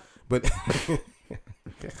it clap. But is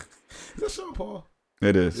that Sean Paul?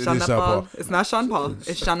 It is. It Sean is Sean Paul. Paul. It's not Sean Paul.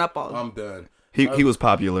 It's Sean Paul. I'm done. He was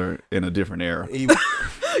popular in a different era. He-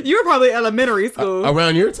 You were probably elementary school.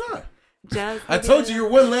 around your time. Just I told you you're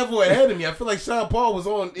one level ahead of me. I feel like Sean Paul was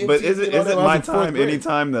on. MTV But is it and all that when I my was in fourth time grade. any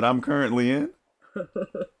time that I'm currently in?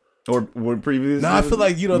 Or previous? No, I feel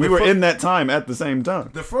like, we the were fir- in that time at the same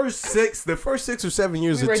time. The first 6 or 7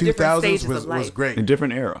 years We were of in different 2000s stages was of life. great. A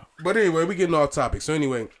different era. But anyway, we getting off topic. So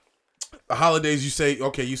anyway, the holidays, you say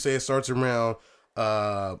it starts around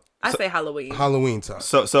I say Halloween. Halloween time.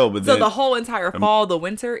 But So then, the whole entire fall, the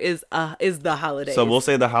winter is the holidays. so we'll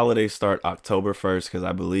say the holidays start October 1st, because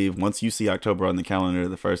I believe once you see October on the calendar,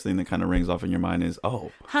 the first thing that kind of rings off in your mind is,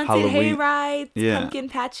 Haunted Halloween. hay rides, Yeah. pumpkin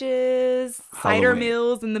patches, cider Halloween.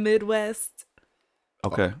 mills in the Midwest.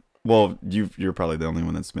 Okay. Well, you're probably the only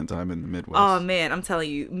one that spent time in the Midwest. Oh man, I'm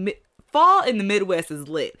telling you, fall in the Midwest is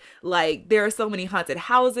lit. Like there are so many haunted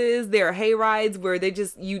houses. There are hay rides where they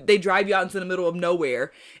drive you out into the middle of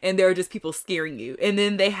nowhere, and there are just people scaring you. And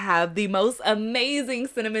then they have the most amazing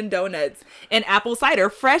cinnamon donuts and apple cider,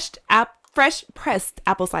 fresh pressed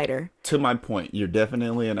apple cider. To my point, you're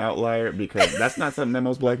definitely an outlier, because that's not something that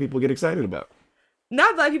most black people get excited about.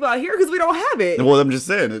 Not black people out here because we don't have it. Well, I'm just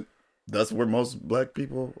saying it. That's where most black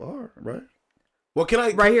people are, right? Well, can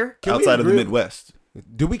I Right here? can we Outside of the agree- Midwest.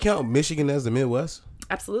 Do we count Michigan as the Midwest?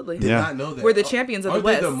 Absolutely. Did Yeah. not know that. We're the champions of the Aren't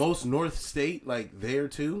they West. the most North state like there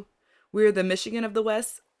too? We're the Michigan of the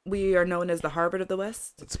West. We are known as the Harvard of the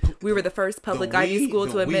West. We were the first public The Ivy we- school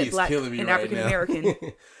the to we admit is black killing me and right African now. American.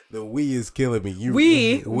 The we is killing me.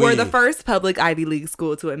 We were the first public Ivy League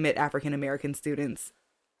school to admit African American students.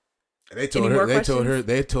 They told Any her. more They told her. questions?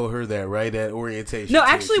 They told her that right at orientation. No, too.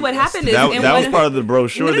 actually, She- what that's- happened is- That, and that was one- part of the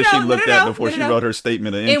brochure No, no, that she no, looked no, at no, before no, she no. wrote her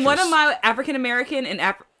statement of interest. In one of my African American and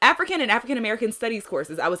African and African American studies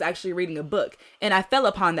courses, I was actually reading a book, and I fell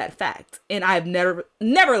upon that fact, and I've never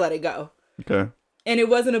let it go. Okay. And it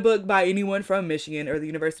wasn't a book by anyone from Michigan or the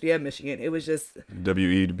University of Michigan. It was just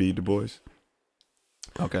W.E.B. Du Bois.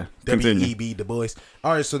 Okay. Continue. W.E.B. Du Bois.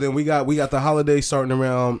 All right, so then we got the holiday starting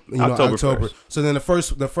around October October. 1st. So then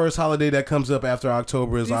the first holiday that comes up after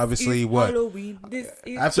October is obviously what? Halloween. This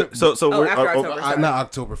is After So Oh, we're, after oh, October. Sorry. not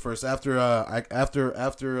October 1st.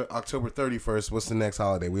 After October 31st, what's the next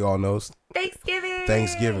holiday? We all know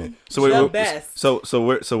Thanksgiving. so The we're best.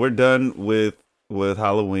 so we're done with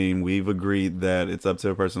Halloween. We've agreed that it's up to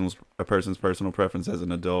a person's personal preference as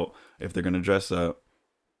an adult if they're gonna dress up.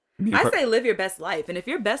 I say live your best life, and if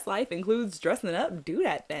your best life includes dressing up, do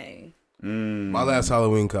that thing. My last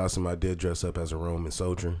Halloween costume, I did dress up as a Roman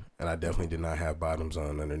soldier, and I definitely did not have bottoms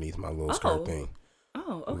on underneath my little Oh, skirt thing.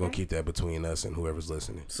 Oh, We're gonna okay. keep that between us and whoever's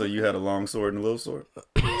listening. So you had a long sword and a little sword.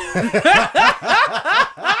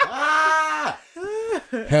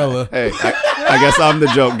 Hella, Hey, I guess I'm the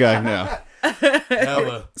joke guy now.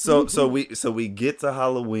 hella. So we get to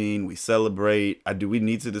Halloween, we celebrate. Do we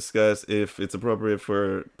need to discuss if it's appropriate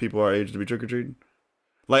for people our age to be trick or treating?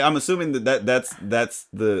 Like, I'm assuming that's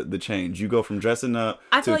the change. You go from dressing up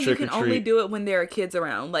I to feel like you trick can or only treat. do it when there are kids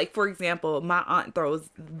around. Like, for example, my aunt throws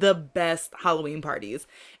the best Halloween parties.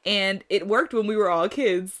 And it worked when we were all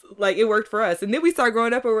kids. Like, it worked for us. And then we started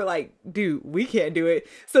growing up and we're like, dude, we can't do it.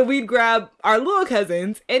 So we'd grab our little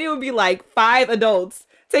cousins and it would be like 5 adults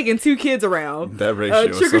taking 2 kids around. That ratio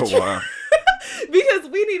is so trick-or-treat. wild. Because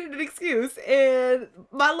we needed an excuse. And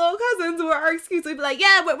my little cousins were our excuse. We'd be like,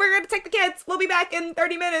 yeah, we're going to take the kids. We'll be back in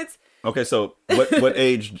 30 minutes. Okay, so what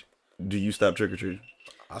age do you stop trick or treating,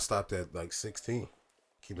 I stopped at like 16.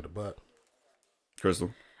 Keep it a buck.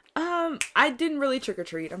 Crystal? I didn't really trick or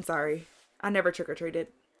treat. I'm sorry. I never trick or treated.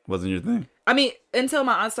 Wasn't your thing? I mean, until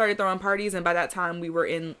my aunt started throwing parties, and by that time we were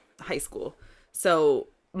in high school. So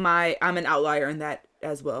I'm an outlier in that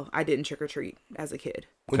as well. I didn't trick or treat as a kid.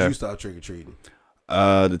 When Okay. you stop trick or treating?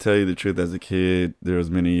 To tell you the truth, as a kid, there was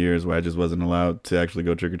many years where I just wasn't allowed to actually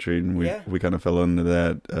go trick or treating. We kind of fell under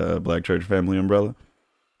that black church family umbrella.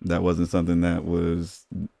 That wasn't something that was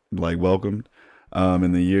like welcomed.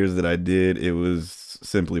 In the years that I did, it was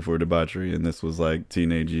simply for debauchery, and this was like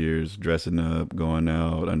teenage years, dressing up, going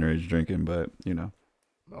out, underage drinking. But you know,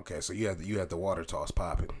 Okay, so you had the water toss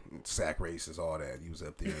popping, sack races, all that. You was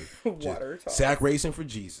up there. Water toss. Sack racing for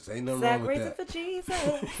Jesus. Ain't nothing wrong Zach with raising that. for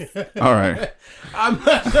Jesus. all right, I'm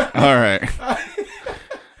not. all right.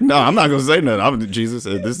 No, I'm not gonna say nothing. I'm Jesus.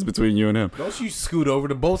 This is between you and him. Don't you scoot over.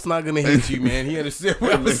 The boat's not gonna hit you, man. He understand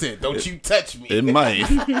what I said. Don't you touch me. It might.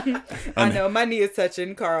 I know my knee is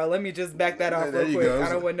touching, Carl. Let me just back that off There real you quick. go. I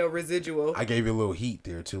don't want no residual. I gave you a little heat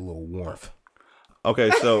there too, a little warmth. Okay,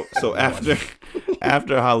 so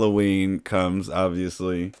after Halloween comes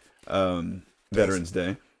obviously Veterans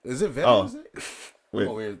Day. Is it Veterans Day?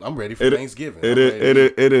 Wait. I'm ready for It- Thanksgiving. It I'm is,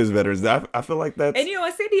 ready. it is Veterans Day. I feel like that's And you know,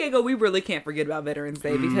 in San Diego, we really can't forget about Veterans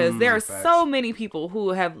Day because there are facts. so many people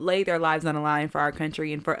who have laid their lives on the line for our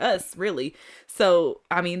country and for us, really. So,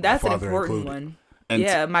 I mean, that's an father important included. one. And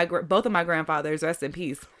yeah, both of my grandfathers, rest in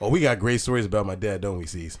peace. Oh, we got great stories about my dad, don't we,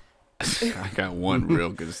 C's? I got one real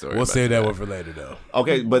good story. We'll about save that one for later, though.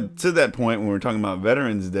 Okay, but to that point, when we're talking about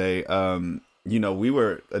Veterans Day, you know, we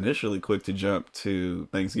were initially quick to jump to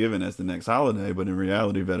Thanksgiving as the next holiday, but in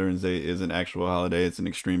reality, Veterans Day is an actual holiday. It's an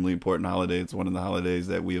extremely important holiday. It's one of the holidays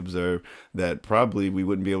that we observe that probably we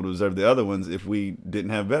wouldn't be able to observe the other ones if we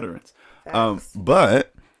didn't have veterans.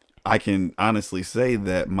 But I can honestly say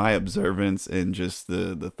that my observance and just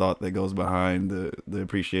the thought that goes behind the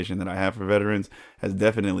appreciation that I have for veterans has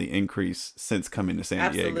definitely increased since coming to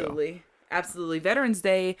San Diego. Absolutely. Veterans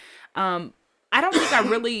Day. I don't think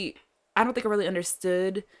I really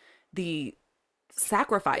understood the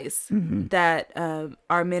sacrifice that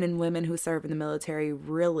our men and women who serve in the military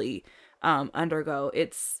really undergo.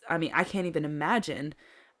 I can't even imagine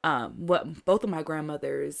what both of my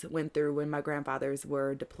grandmothers went through when my grandfathers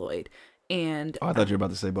were deployed. And Oh, I thought you were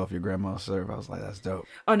about to say both your grandmas serve. I was like, that's dope.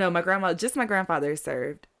 oh no, my grandfather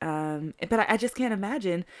served. But I just can't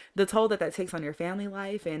imagine the toll that takes on your family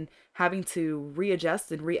life and having to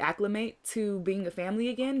readjust and reacclimate to being a family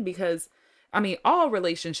again. Because, I mean, all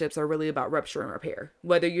relationships are really about rupture and repair.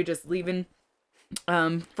 Whether you're just leaving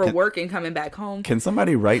for work and coming back home. Can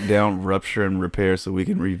somebody write down rupture and repair so we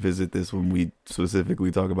can revisit this when we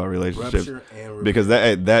specifically talk about relationships? Rupture and repair. Because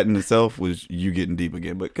that in itself was you getting deep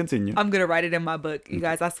again. But continue. I'm gonna write it in my book, you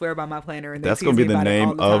guys. I swear by my planner. And That's gonna be the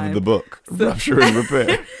name of the book, Rupture and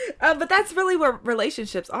Repair. But that's really what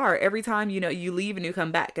relationships are. Every time you leave and you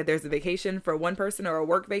come back, if there's a vacation for one person or a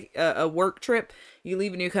work trip, you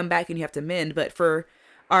leave and you come back and you have to mend. But for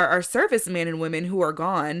our servicemen and women who are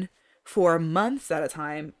gone for months at a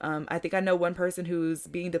time, I think I know one person who's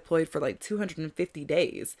being deployed for like 250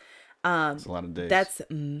 days. That's a lot of days. That's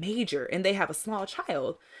major, and they have a small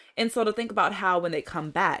child. And so to think about how when they come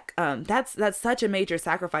back, that's such a major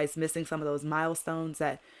sacrifice, missing some of those milestones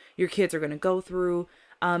that your kids are going to go through,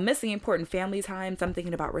 missing important family times. I'm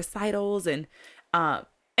thinking about recitals and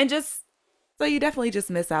just so you definitely just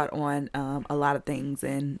miss out on a lot of things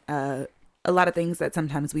and a lot of things that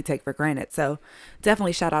sometimes we take for granted. So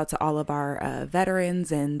definitely shout out to all of our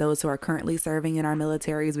veterans and those who are currently serving in our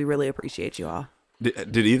militaries. We really appreciate you all.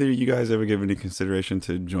 Did either of you guys ever give any consideration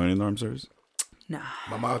to joining the armed service? No.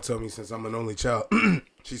 My mom told me since I'm an only child,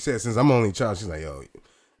 she said since I'm an only child, she's like, yo,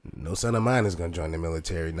 no son of mine is going to join the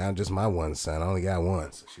military. Not just my one son. I only got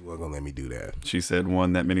one. So she wasn't going to let me do that. She said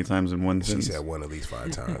one that many times in one She sentence? said one at least 5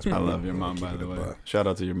 times. I love your mom, by the way. Shout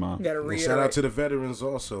out to your mom. And shout out to the veterans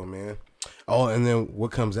also, man. Oh, and then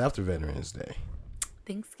what comes after Veterans Day?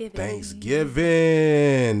 Thanksgiving.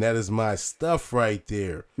 That is my stuff right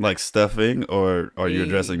there. Like stuffing, or are you a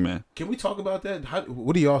dressing man? Can we talk about that?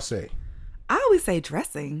 What do y'all say? I always say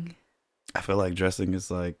dressing. I feel like dressing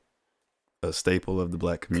is like a staple of the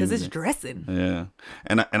Black community. Because it's dressing. Yeah.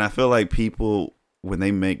 And I feel like people, when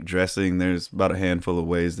they make dressing, there's about a handful of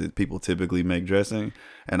ways that people typically make dressing.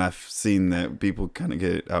 And I've seen that people kind of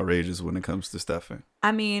get outrageous when it comes to stuffing.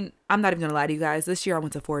 I mean, I'm not even going to lie to you guys. This year I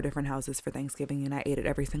went to 4 different houses for Thanksgiving and I ate at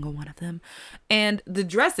every single one of them. And the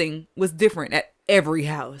dressing was different at every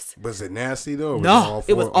house. Was it nasty though? No,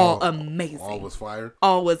 it was all amazing. All was fire?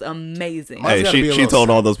 All was amazing. Hey, she told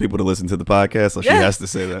all those people to listen to the podcast, so she has to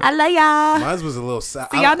say that. I love y'all. Mine was a little sour.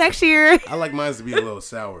 See y'all next year. I like mine to be a little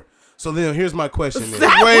sour. So then here's my question. Then.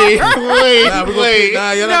 Wait.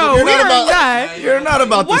 You're not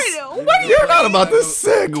about this. What You're not about this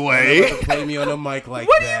segue. Play me on the mic like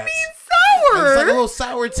what that. What do you mean sour? It's like a little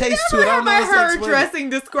sour taste to it. Never have I heard dressing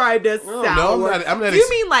described as sour. No, I'm not. Do you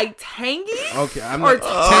mean like tangy? Okay, I'm or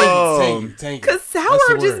not. Tangy. Because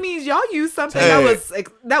sour just means y'all use something that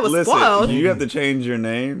was spoiled. You have to change your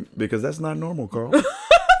name because that's not normal, Carl.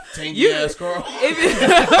 Tangy ass Carl.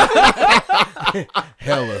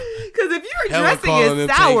 Hella. Because if your dressing is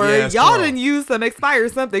sour, y'all done use some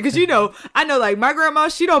expired something. Because I know like my grandma,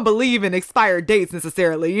 she don't believe in expired dates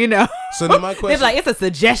necessarily, So then my question. They're like, it's a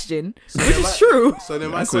suggestion, which is true. So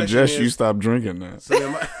then my I question suggest is, you stop drinking that. So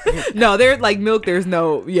then no, there's like milk. There's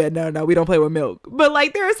no, we don't play with milk. But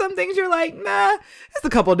like there are some things you're like, nah, it's a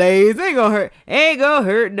couple days. Ain't gonna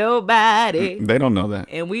hurt nobody. They don't know that.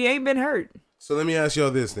 And we ain't been hurt. So let me ask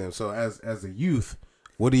y'all this then. So as a youth,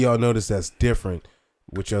 what do y'all notice that's different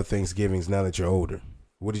with your Thanksgivings now that you're older?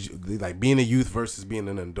 What did you like being a youth versus being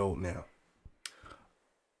an adult now?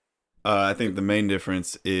 I think the main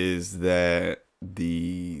difference is that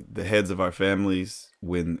the heads of our families,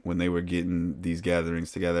 when they were getting these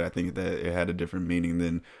gatherings together, I think that it had a different meaning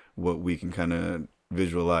than what we can kind of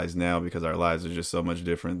visualize now, because our lives are just so much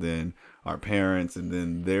different than our parents and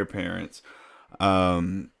then their parents.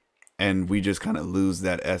 And we just kind of lose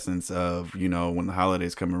that essence of, when the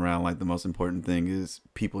holidays come around, like the most important thing is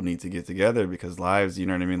people need to get together, because lives, you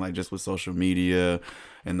know what I mean? Like just with social media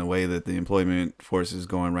and the way that the employment force is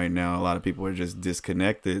going right now, a lot of people are just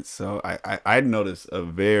disconnected. So I noticed a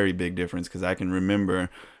very big difference, because I can remember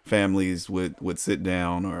families would sit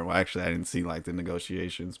down, or well, actually I didn't see like the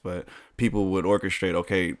negotiations, but people would orchestrate,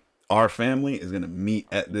 okay, our family is going to meet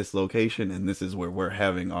at this location and this is where we're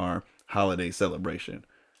having our holiday celebration.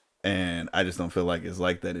 And I just don't feel like it's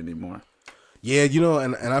like that anymore. Yeah,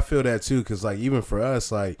 and I feel that too, because like even for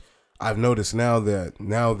us, like I've noticed now that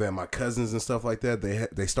my cousins and stuff like that,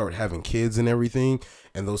 they start having kids and everything,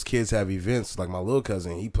 and those kids have events. Like my little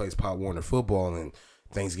cousin, he plays Pop Warner football, and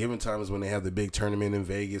Thanksgiving time is when they have the big tournament in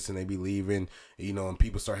Vegas and they be leaving, and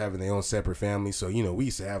people start having their own separate families. So we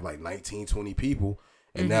used to have like 19, 20 people.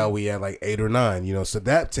 And now we at like 8 or 9, you know. So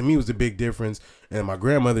that to me was the big difference. And my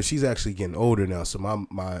grandmother, she's actually getting older now. So my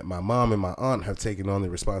mom and my aunt have taken on the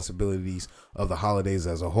responsibilities of the holidays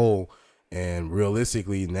as a whole. And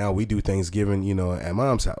realistically, now we do Thanksgiving, you know, at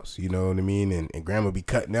mom's house. You know what I mean? And grandma be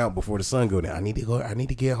cutting out before the sun go down. I need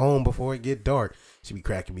to get home before it get dark. She be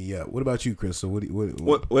cracking me up. What about you, Crystal?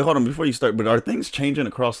 What? Wait, hold on before you start. But are things changing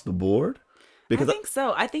across the board? Because I think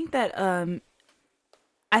so. I think that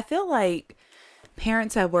I feel like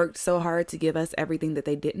parents have worked so hard to give us everything that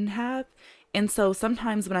they didn't have. And so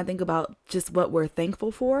sometimes when I think about just what we're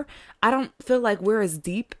thankful for, I don't feel like we're as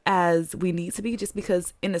deep as we need to be, just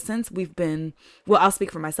because in a sense we've been, well, I'll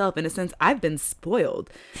speak for myself. In a sense, I've been spoiled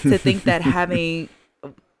to think that having,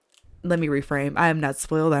 let me reframe. I am not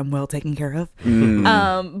spoiled. I'm well taken care of.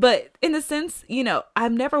 But in a sense, you know,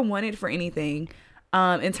 I've never wanted for anything.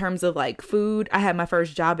 In terms of like food, I had my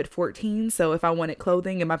first job at 14. So if I wanted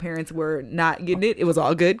clothing and my parents were not getting it, it was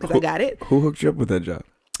all good because I got it. Who hooked you up with that job?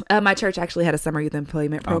 My church actually had a summer youth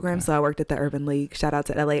employment program. So I worked at the Urban League. Shout out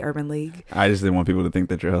to LA Urban League. I just didn't want people to think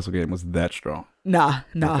that your hustle game was that strong. Nah,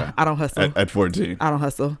 okay. I don't hustle. At 14. I don't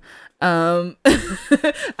hustle. I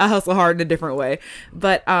hustle hard in a different way.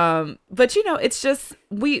 But you know, it's just,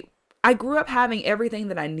 I grew up having everything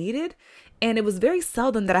that I needed. And it was very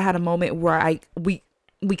seldom that I had a moment where we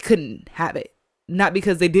couldn't have it. Not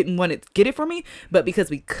because they didn't want to get it for me, but because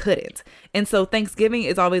we couldn't. And so Thanksgiving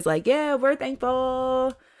is always like, yeah, we're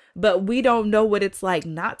thankful. But we don't know what it's like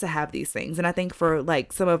not to have these things. And I think for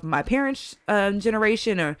like some of my parents'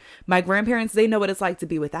 generation or my grandparents, they know what it's like to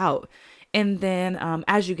be without. And then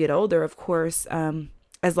as you get older, of course,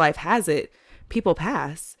 as life has it, people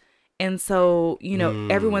pass. And so, you know,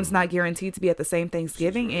 everyone's not guaranteed to be at the same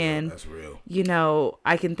Thanksgiving. And, that's real. You know,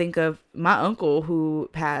 I can think of my uncle who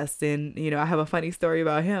passed, and, you know, I have a funny story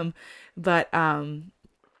about him. But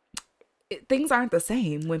things aren't the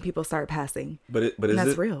same when people start passing. But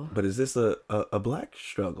that's real. But is this a black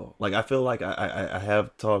struggle? Like, I feel like I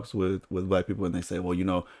have talks with black people and they say, well, you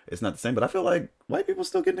know, it's not the same. But I feel like white people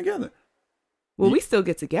still getting together. Well, we still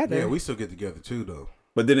get together. Yeah, we still get together too, though.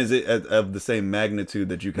 But then is it of the same magnitude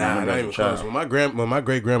that you can remember as a child? When my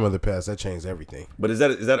great grandmother passed, that changed everything. But is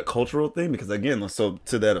that a cultural thing? Because again, so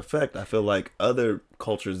to that effect, I feel like other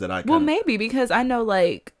cultures that well, maybe because I know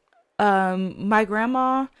like my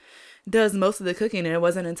grandma does most of the cooking, and it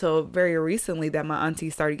wasn't until very recently that my auntie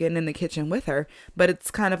started getting in the kitchen with her. But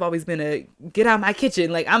it's kind of always been a get out of my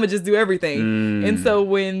kitchen, like I'm gonna just do everything. And so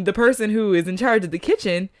when the person who is in charge of the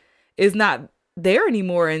kitchen is not there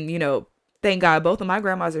anymore, and you know, thank God both of my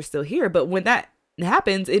grandmas are still here. But when that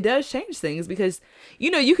happens, it does change things because, you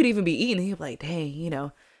know, you could even be eating and you're like, dang, you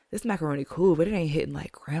know, this macaroni cool, but it ain't hitting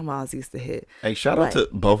like grandmas used to hit. Hey, shout out to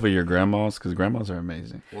both of your grandmas because grandmas are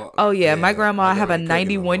amazing. Well, oh, yeah. My grandma, I have a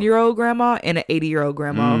 91-year-old grandma and an 80-year-old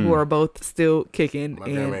grandma who are both still kicking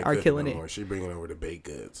and are killing it. She's bringing over the baked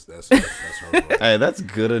goods. That's her. Hey, that's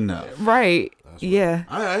good enough. Right. Yeah.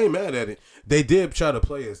 I ain't mad at it. They did try to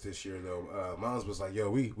play us this year, though. Moms was like, yo,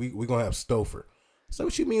 we going to have Stouffer. So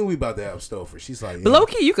what you mean we about to have Stouffer? She's like, yeah. Low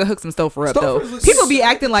key, you can hook some Stouffer up, though. People be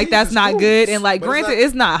acting like that's not good. And like, granted,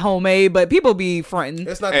 it's not homemade, but people be fronting.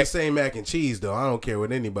 It's not the same mac and cheese, though. I don't care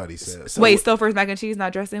what anybody says. Wait, Stouffer's mac and cheese,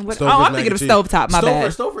 not dressing? What? I'm thinking of stovetop, my bad.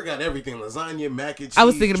 Stouffer got everything. Lasagna, mac and cheese, I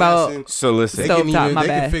was thinking dressing. about so listen, stovetop, my bad.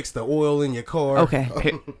 They can fix the oil in your car. Okay.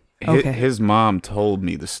 Okay. His mom told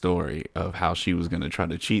me the story of how she was going to try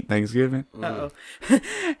to cheat Thanksgiving.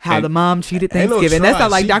 How the mom cheated Thanksgiving. That's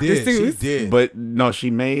not like Dr. Seuss. She did. But no,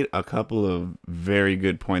 she made a couple of very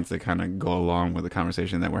good points that kind of go along with the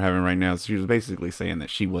conversation that we're having right now. So she was basically saying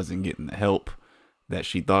that she wasn't getting the help that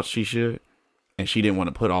she thought she should. And she didn't want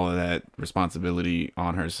to put all of that responsibility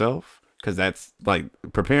on herself. Because that's like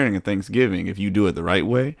preparing a Thanksgiving, if you do it the right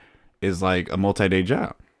way, is like a multi-day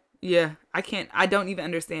job. Yeah, I don't even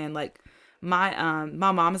understand. Like my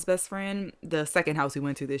mom's best friend, the second house we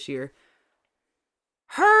went to this year,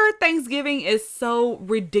 her Thanksgiving is so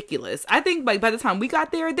ridiculous. I think like by the time we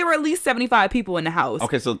got there were at least 75 people in the house.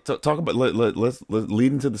 Okay, so talk about let's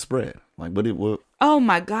lead into the spread. Like what? Oh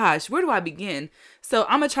my gosh, where do I begin? So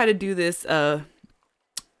I'm gonna try to do this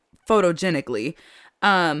photogenically.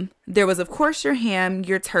 There was of course your ham,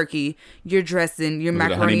 your turkey, your dressing, your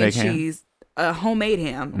macaroni and cheese. Homemade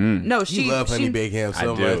ham. No, she love honey baked ham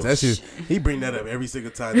so much. That's just he bring that up every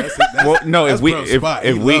single time. That's well, no. If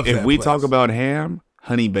we talk about ham,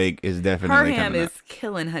 honey bake is definitely her ham is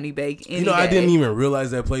killing honey bake. You know, I didn't even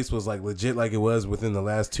realize that place was like legit, like it was within the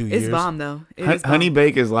last 2 years. It's bomb though. Honey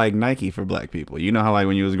bake is like Nike for black people. You know how like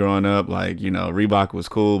when you was growing up, like you know Reebok was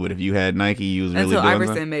cool, but if you had Nike, you was really until doing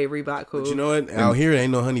Iverson that. made Reebok cool. But you know what? Out here,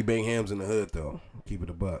 ain't no honey baked hams in the hood though. Keep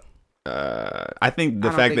it a buck. I think the I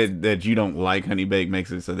don't fact think that you don't like honey baked makes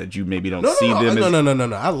it so that you maybe don't No, see them.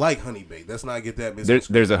 no. I like honey baked. Let's not get that business.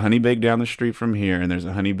 There's a honey bake down the street from here, and there's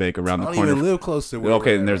a honey bake around I the don't corner. even live close to where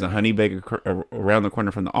Okay, we're and there's at. a honey bake around the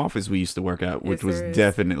corner from the office we used to work at, which Yes, was there is.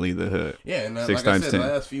 definitely the hood. Yeah, and 6 like I times said, 10. the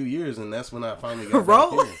last few years, and that's when I finally got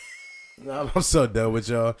Roll. back here. I'm so done with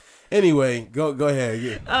y'all. Anyway, go ahead.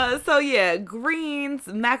 Yeah. So yeah, greens,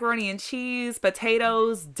 macaroni and cheese,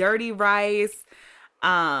 potatoes, dirty rice.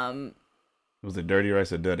 Was it dirty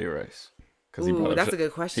rice or dirty rice? Ooh, that's a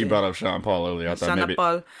good question. He brought up Sean Paul earlier. I thought Sean maybe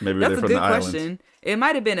Paul. maybe That's they're a from good the islands. question. It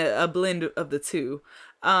might have been a blend of the two.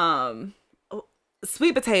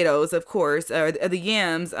 Sweet potatoes, of course, or the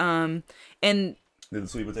yams. And Did the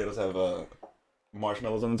sweet potatoes have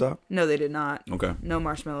marshmallows on the top? no, they did not. Okay. No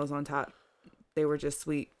marshmallows on top. They were just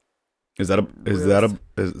sweet. Is that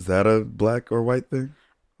a black or white thing?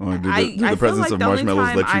 Or do I the feel presence like of the only marshmallows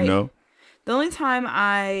time let you I- know The only time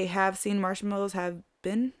I have seen marshmallows have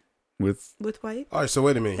been with white. All right, so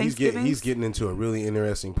wait a minute. He's Thanksgivings? getting into a really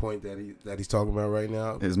interesting point that he's talking about right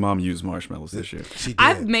now. his mom used marshmallows this year? She did.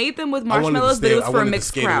 I've made them with I wanted to marshmallows, but stay- it was I for a wanted to mixed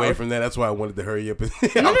skate away crowd. from that. That's why I wanted to hurry up.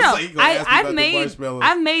 No. I've made marshmallows.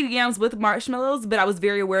 I've made yams with marshmallows, but I was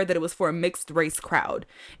very aware that it was for a mixed race crowd,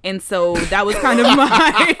 and so that was kind of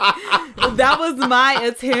my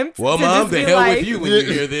attempt. Well, to Mom, just the be hell like, with you when you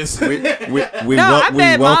hear this. We I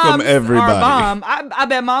bet welcome moms everybody. are bomb. I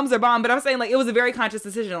bet moms are bomb, but I'm saying like it was a very conscious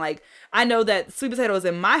decision. Like I know that sweet potatoes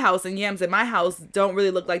in my house and yams in my house don't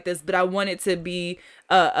really look like this, but I want it to be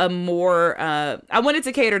a more I wanted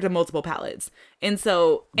to cater to multiple palates, and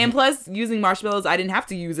so and plus using marshmallows, I didn't have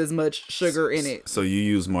to use as much sugar in it. So you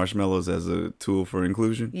use marshmallows as a tool for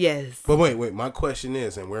inclusion? Yes. But wait. My question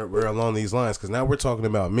is, and we're along these lines because now we're talking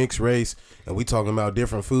about mixed race and we talking about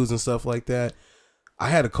different foods and stuff like that. I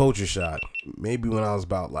had a culture shock maybe when I was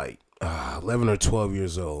about like 11 or 12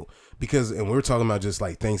 years old and we were talking about just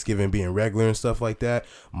like Thanksgiving being regular and stuff like that.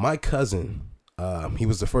 My cousin, he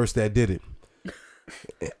was the first that did it.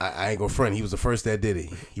 I ain't gonna front. He was the first that did it.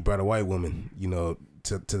 He brought a white woman,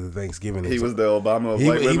 to the Thanksgiving. He was the Obama of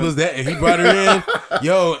white women. He was that, and he brought her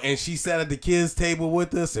in, and she sat at the kids' table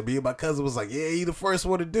with us, and me and my cousin was like, "Yeah, he the first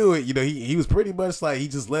one to do it." He was pretty much like he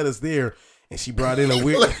just let us there, and she brought in a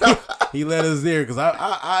weird. He let us there because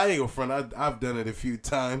I ain't gonna front. I've done it a few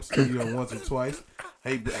times, once or twice.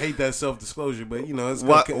 Hate that self disclosure, but it's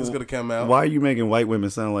gonna come out. Why are you making white women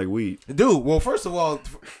sound like weed? Dude, well, first of all,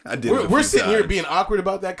 I did it a we're few sitting here times. being awkward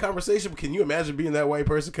about that conversation. But can you imagine being that white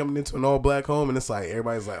person coming into an all black home and it's like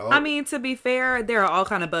everybody's like, "Oh." I mean, to be fair, there are all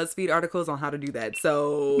kind of BuzzFeed articles on how to do that.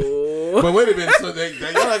 So, But wait a minute, so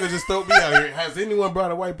y'all not gonna just throw me out here? Has anyone brought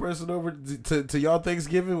a white person over to y'all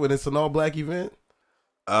Thanksgiving when it's an all black event?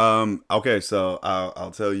 Okay, so I'll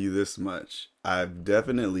tell you this much. I've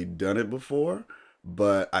definitely done it before,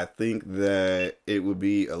 but I think that it would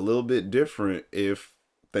be a little bit different if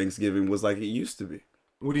Thanksgiving was like it used to be.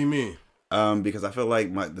 What do you mean? Because I feel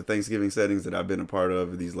like the Thanksgiving settings that I've been a part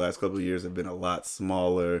of these last couple of years have been a lot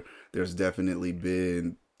smaller. There's definitely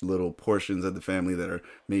been little portions of the family that are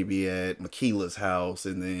maybe at Makila's house,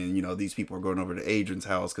 and then these people are going over to Adrian's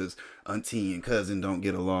house because auntie and cousin don't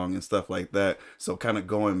get along and stuff like that. So kind of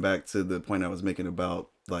going back to the point I was making about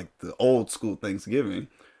like the old school Thanksgiving,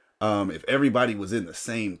 if everybody was in the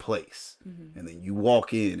same place, and then you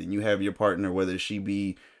walk in and you have your partner, whether she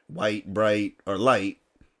be white, bright, or light,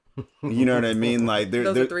 you know what I mean? Like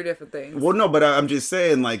those are three different things. Well, no, but I'm just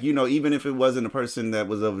saying, like, even if it wasn't a person that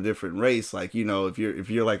was of a different race, like, if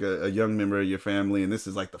you're like a young member of your family and this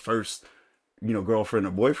is like the first, girlfriend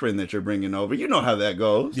or boyfriend that you're bringing over, you know how that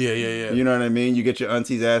goes. Yeah. You know what I mean? You get your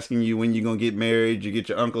aunties asking you when you're gonna get married. You get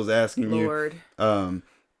your uncles asking Lord.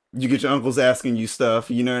 you get your uncles asking you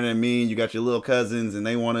stuff. You know what I mean? You got your little cousins and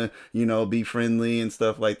they want to, be friendly and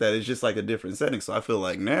stuff like that. It's just like a different setting. So I feel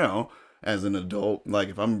like now, as an adult, like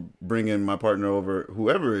if I'm bringing my partner over,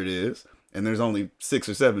 whoever it is, and there's only 6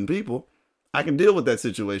 or 7 people, I can deal with that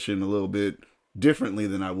situation a little bit differently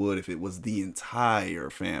than I would if it was the entire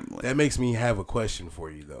family. That makes me have a question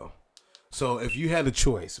for you though. So if you had a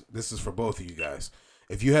choice, this is for both of you guys.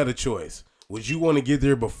 If you had a choice, would you want to get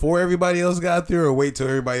there before everybody else got there, or wait till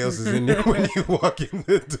everybody else is in there when you walk in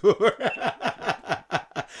the door?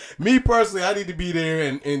 Me personally, I need to be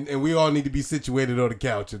there, and we all need to be situated on the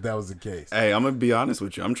couch if that was the case. Hey, I'm going to be honest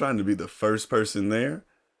with you. I'm trying to be the first person there.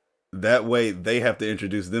 That way they have to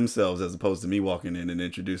introduce themselves as opposed to me walking in and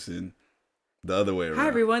introducing The other way around. Hi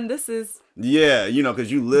everyone, this is Yeah,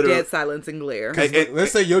 because you literally. Dead Silence and Glare.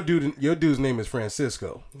 Let's say your dude's name is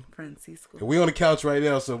Francisco. Francisco. We on the couch right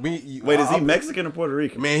now, so Wait, is he Mexican or Puerto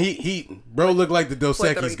Rican? Man, he bro look like the Dos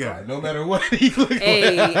Puerto Equis Rico. guy. No matter what he look like.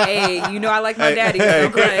 Hey, I like my daddy.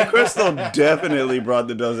 Okay. Crystal definitely brought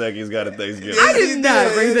the Dos Equis guy to Thanksgiving. I did not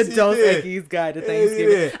did. bring the Yes, he Dos did. Equis guy to Yes, he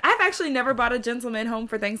Thanksgiving. did. I've actually never brought a gentleman home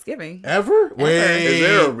for Thanksgiving. Ever? Wait. Is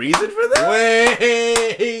there a reason for that?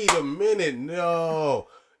 Wait a minute. No.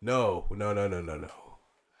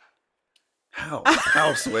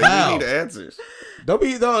 How, Sway? How? You need answers. Don't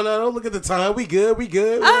look at the time. We good.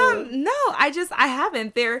 No, I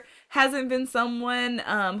haven't. There hasn't been someone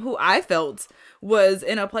who I felt was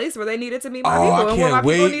in a place where they needed to meet my people I and where my can't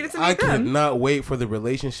people wait. needed to meet I them. cannot wait for the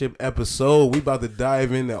relationship episode. We about to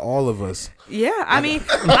dive into all of us. Yeah, I mean,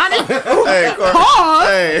 honestly, Hey, pause.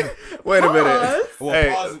 Hey, wait a minute. Pause. Well, Hey,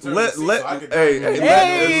 pause and turn let the seat so I can hey,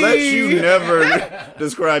 dive in. let you never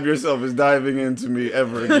describe yourself as diving into me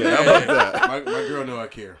ever again. How about that? my girl know I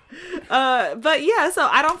care. But yeah, so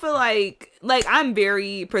I don't feel like I'm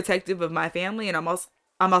very protective of my family, and I'm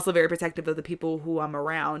also very protective of the people who I'm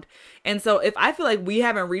around. And so if I feel like we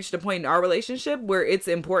haven't reached a point in our relationship where it's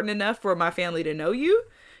important enough for my family to know you,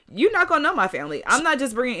 you're not gonna know my family. I'm not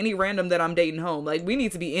just bringing any random that I'm dating home. Like, we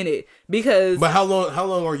need to be in it because. But how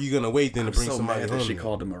long are you gonna wait then to bring So somebody mad home? that she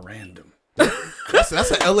called him a random.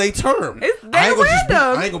 That's an LA term. It's I ain't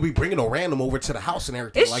random. I ain't gonna be bringing no random over to the house and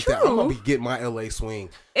everything It's like that. I'm true. gonna be getting my LA swing.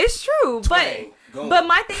 It's true, Twang. Go. but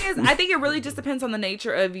my thing is, I think it really just depends on the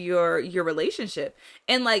nature of your relationship,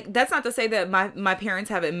 and like that's not to say that my parents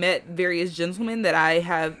haven't met various gentlemen that I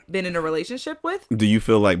have been in a relationship with. Do you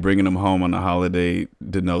feel like bringing them home on a holiday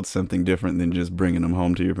denotes something different than just bringing them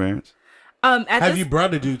home to your parents? Have you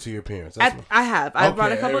brought a dude to your parents? I have. I've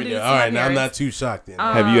brought a Okay, couple there we dudes. go. To All my right, now I'm parents. not too shocked then.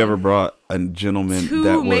 Have you ever brought a gentleman Two,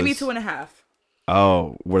 that was maybe 2.5.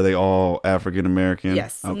 Oh, were they all African American?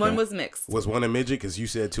 Yes, Okay. one was mixed. Was one a midget? Because you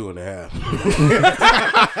said 2.5.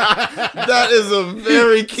 That is a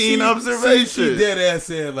very keen observation. She dead ass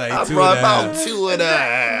said like I 2.5. brought about 2.5.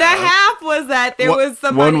 The half was that there was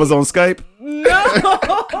somebody. One was on Skype. No,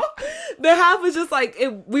 the half was just like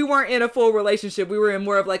we weren't in a full relationship. We were in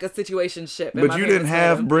more of like a situationship. and But my you didn't parents have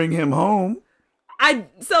told them. bring him home. I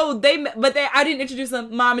didn't introduce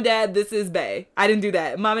them. Mom and Dad, this is Bae. I didn't do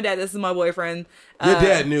that. Mom and Dad, this is my boyfriend. Your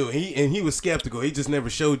dad knew. He was skeptical. He just never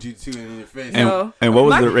showed you two in your face. And, No. and what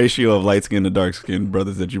was My- the ratio of light skinned to dark skinned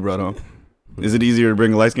brothers that you brought home? Is it easier to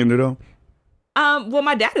bring a light skinned dude home? Well,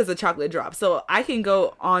 my dad is a chocolate drop, so I can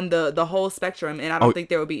go on the whole spectrum, and I don't think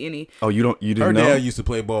there would be any. Oh, you Her didn't know? dad used to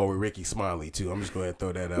play ball with Ricky Smiley too. I'm just going to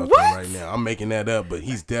throw that out What? there right now. I'm making that up, but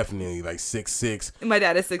he's definitely like 6'6". My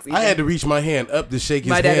dad is 6 even. I had to reach my hand up to shake his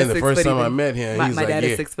My dad hand is the 6 first foot time I even. met him. My, He was my like, dad yeah.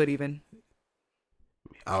 is 6 foot even.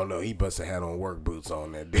 I don't know. He must have had on work boots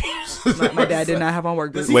on that day. My dad did not have on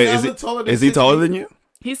work Does boots. he Wait, not is look taller than he 6 taller feet? than you?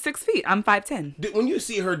 He's 6 feet. I'm 5'10". When you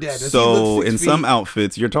see her dad, does he So look 6 in feet? some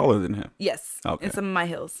outfits, you're taller than him. Yes. Okay. In some of my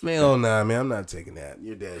heels. Man, oh nah, man, I'm not taking that.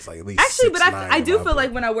 Your dad's like at least Actually, but 6'9" I do in my feel like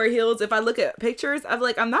book. when I wear heels, if I look at pictures,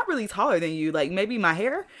 I'm not really taller than you. Like maybe my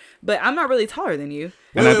hair, but I'm not really taller than you.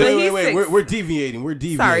 And I think- Wait. He's 6. We're deviating. We're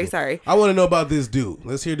deviating. Sorry. I want to know about this dude.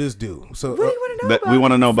 Let's hear this dude. So What do you want to know That about? we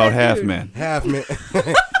want to know about said half dude? man. half man,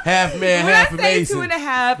 half man, When half I say amazing.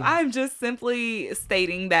 2.5, I'm just simply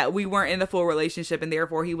stating that we weren't in a full relationship, and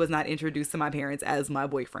therefore he was not introduced to my parents as my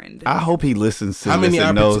boyfriend. I hope he listens to How this many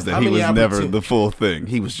and knows opportun- that how he many was never opportun- the full thing.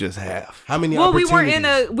 He was just half. How many? Well, we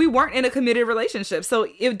opportunities? weren't in a committed relationship, so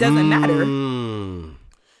it doesn't matter. Mm.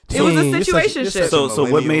 It was a Dang, you're such- you're situationship. such a So what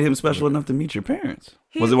millennial. made him special enough to meet your parents?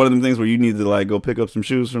 Was it one of them things where you needed to like go pick up some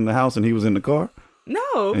shoes from the house and he was in the car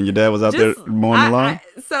No. and your dad was out there mowing the lawn?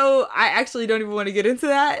 So I actually don't even want to get into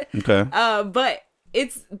that. Okay. But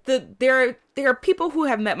it's there are people who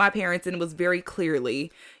have met my parents and it was very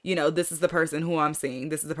clearly, this is the person who I'm seeing.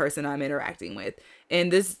 This is the person I'm interacting with.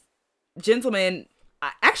 And this gentleman,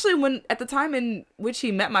 actually, when at the time in which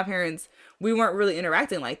he met my parents, we weren't really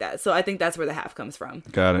interacting like that. So I think that's where the half comes from.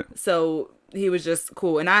 Got it. So he was just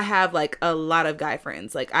cool. And I have like a lot of guy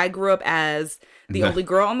friends. Like I grew up as the only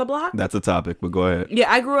girl on the block. That's a topic, but go ahead.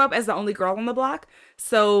 Yeah, I grew up as the only girl on the block.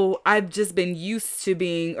 So I've just been used to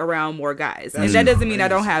being around more guys. And that doesn't mean I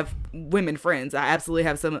don't have women friends. I absolutely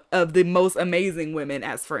have some of the most amazing women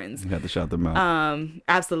as friends. You have to shout them out.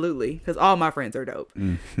 Absolutely. Because all my friends are dope.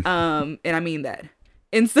 And I mean that.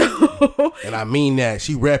 And so And I mean that.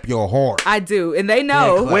 She rap your heart. I do. And they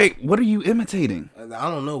know. Yeah, Wait, what are you imitating?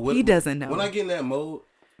 I don't know. What, He doesn't know. When I get in that mode,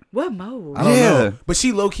 What mode? I don't Yeah. know. But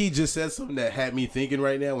she low-key just said something that had me thinking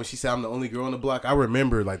right now when she said I'm the only girl on the block. I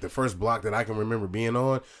remember like the first block that I can remember being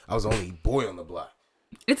on, I was the only boy on the block.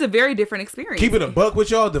 It's a very different experience. Keep it a buck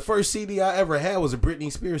with y'all. The first CD I ever had was a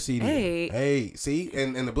Britney Spears CD. Hey. See?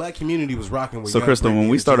 And the black community was rocking with So, Young Crystal, Britney when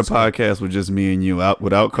we and start a J. Scott. podcast with just me and you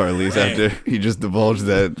without Carly's after he just divulged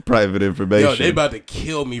that private information. Yo, they about to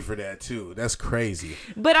kill me for that, too. That's crazy.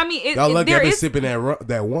 But I mean, Y'all lucky there I've been is, sipping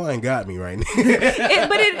that wine got me right now.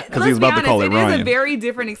 Let's he was about to call it it is Ryan. a very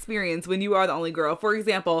different experience when you are the only girl. For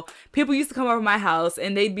example, people used to come over to my house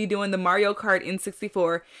and they'd be doing the Mario Kart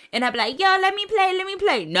N64, and I'd be like, "Yo, let me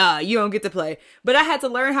play." Nah, you don't get to play. But I had to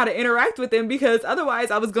learn how to interact with them because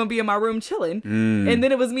otherwise I was gonna be in my room chilling. And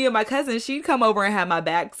then it was me and my cousin. She'd come over and have my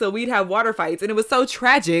back, so we'd have water fights, and it was so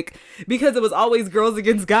tragic because it was always girls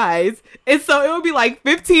against guys, and so it would be like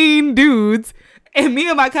 15 dudes. And me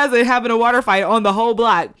and my cousin having a water fight on the whole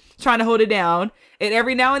block, trying to hold it down. And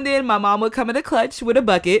every now and then, my mom would come in the clutch with a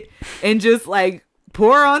bucket and just like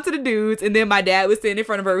pour onto the dudes. And then my dad would stand in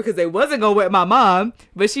front of her because they wasn't going to wet my mom,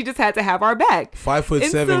 but she just had to have our back.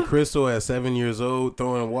 5'7" Crystal at 7 years old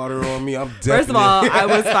throwing water on me. I'm definitely. First of all, I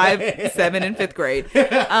was 5'7" in 5th grade.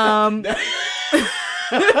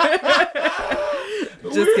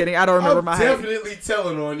 Just kidding. I don't remember my height. Definitely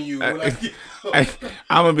telling on you. When I'm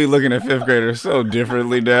gonna be looking at fifth graders so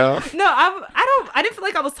differently now. No, I didn't feel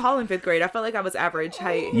like I was tall in 5th grade. I felt like I was average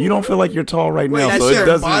height. You don't feel like you're tall right now, Wait, so you it said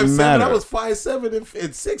doesn't 5'7"? matter. I was 5'7" in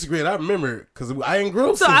 6th grade. I remember because I ain't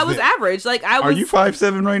grown. So since I was then. average. Like I was. Are you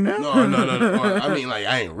 5'7" right now? No. I mean, like,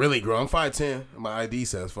 I ain't really grown. I'm 5'10". My ID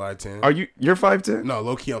says 5'10". Are you? You're 5'10"? No,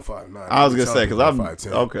 low key, I'm 5'9". I was gonna say because I'm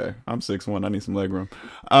 5'10". okay. I'm 6'1". I need some leg room.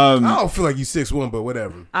 I don't feel like you 6'1", but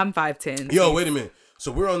whatever. I'm 5'10". Yo, wait a minute.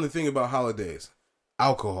 So we're on the thing about holidays.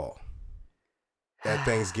 Alcohol at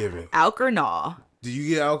Thanksgiving. Alk or nah? Do you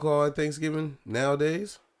get alcohol at Thanksgiving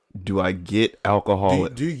nowadays? Do I get alcohol?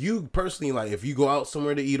 Do you personally, like, if you go out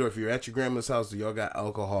somewhere to eat or if you're at your grandma's house, do y'all got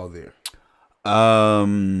alcohol there?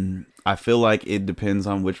 I feel like it depends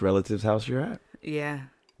on which relative's house you're at. Yeah.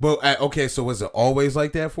 But okay, so was it always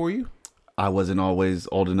like that for you? I wasn't always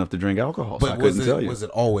old enough to drink alcohol, so I couldn't tell you. Was it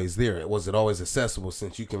always there? Was it always accessible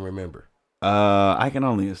since you can remember? I can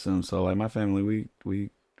only assume so. Like my family, we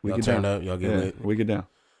Y'all get turn down. up, y'all get lit. We get down.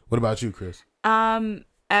 What about you, Chris?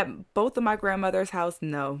 At both of my grandmother's house,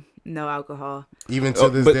 no alcohol Even to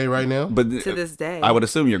this day, right now. But to this day. I would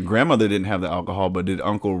assume your grandmother didn't have the alcohol, but did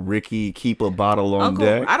Uncle Ricky keep a bottle on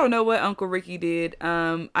deck? I don't know what Uncle Ricky did.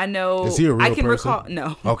 I know. Is he a real I can person? recall.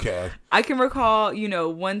 No. Okay. I can recall.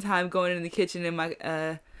 One time going in the kitchen and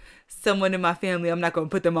my someone in my family. I'm not gonna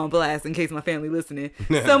put them on blast in case my family listening.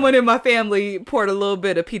 Someone in my family poured a little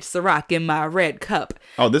bit of peach Ciroc in my red cup.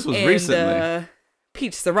 Oh, this was recently.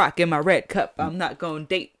 Peach Ciroc in my red cup. I'm not gonna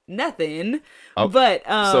date nothing. Oh, but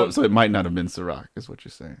so it might not have been Ciroc, is what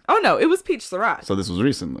you're saying. oh no, it was peach Ciroc. So this was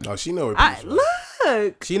recently. Oh, she know her.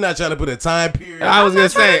 Look. She not trying to put a time period. I was gonna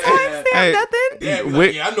say, Timestamp nothing. Yeah,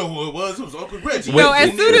 Wi- I know who it was. It was Uncle Reggie. No,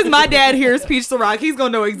 as soon as my dad hears peach Ciroc, he's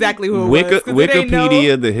gonna know exactly who it was. 'Cause it ain't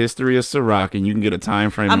Wikipedia, the history of Ciroc, and you can get a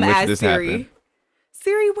time frame I'm in which ask this Siri. happened.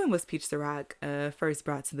 Siri, when was peach Ciroc first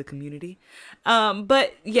brought to the community?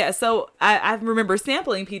 But yeah, so I remember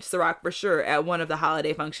sampling peach Ciroc for sure at one of the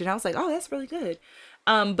holiday functions. I was like, oh, that's really good.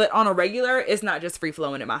 But on a regular, it's not just free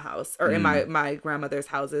flowing in my house or in my grandmother's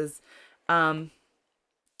houses.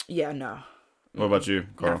 Yeah, no. What about you,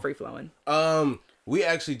 Carl? Not free flowing. We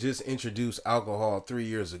actually just introduced alcohol 3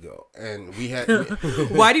 years ago, and we had.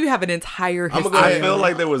 Why do you have an entire history? go ahead. I feel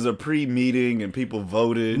like there was a pre-meeting and people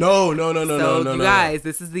voted. No. So you guys,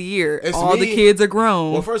 this is the year. It's all me. the kids are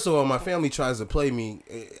grown. Well, first of all, my family tries to play me.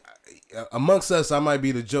 Amongst us, I might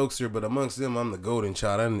be the jokester, but amongst them, I'm the golden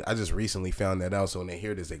child. I just recently found that out, so when they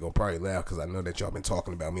hear this, they gonna probably laugh because I know that y'all been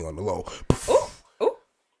talking about me on the low.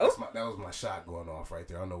 That was my shot going off right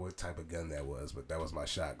there. I don't know what type of gun that was, but that was my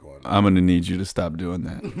shot going off. I'm gonna need you to stop doing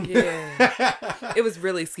that. Yeah. It was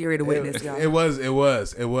really scary to witness, y'all. It was.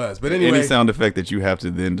 But anyway, Any sound effect that you have to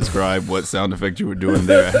then describe what sound effect you were doing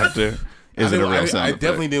there after, is it a real sound I effect?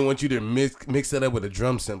 definitely didn't want you to mix that up with a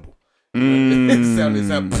drum cymbal. It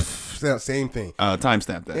sound same thing.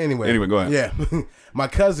 Timestamp that. Anyway, go ahead. Yeah, my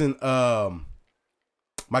cousin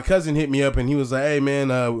hit me up and he was like, "Hey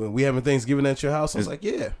man, we having Thanksgiving at your house?" I was like,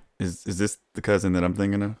 "Yeah." Is this the cousin that I'm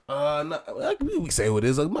thinking of? No, we say who it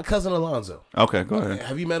is. My cousin Alonzo. Okay, go ahead.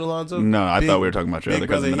 Have you met Alonzo? No, I thought we were talking about your other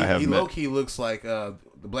cousin that I haven't He met. low key looks like the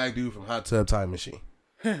black dude from Hot Tub Time Machine.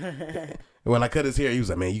 When I cut his hair, he was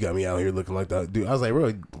like, "Man, you got me out here looking like that dude." I was like,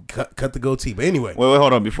 "Bro, cut the goatee." But anyway, Wait,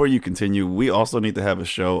 hold on. Before you continue, we also need to have a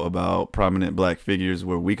show about prominent black figures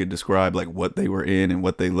where we could describe like what they were in and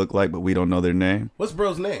what they look like, but we don't know their name. what's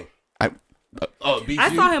bro's name? Oh, beat I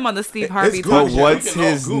you? saw him on the Steve Harvey It's talk Google. show. What's We can all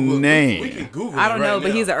his Google it. name? We can Google I don't it right know, but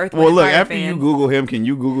now. he's an Earth, Well, Wind, look, Fire after fan. you Google him, can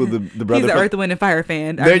you Google the brother? He's an from- Earth, Wind, and Fire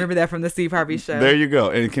fan. I There- remember that from the Steve Harvey show. There you go.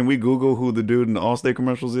 And can we Google who the dude in the Allstate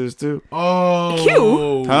commercials is too? Oh,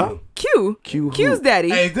 Q. Huh? Q. Q who? Q's daddy.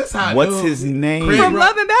 Hey, this how I What's know. his name? Craig From Ro-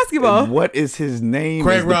 Love and Basketball. What is his name?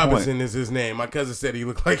 Craig is the point. Robinson is his name. My cousin said he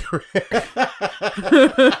looked like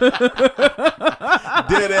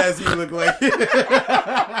dead ass. He looked like.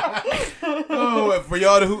 Oh,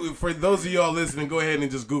 for those of y'all listening, go ahead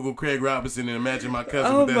and just Google Craig Robinson and imagine my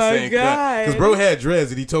cousin Oh with that my same cut. God. Because bro had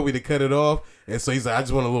dreads and he told me to cut it off, and so he's like, I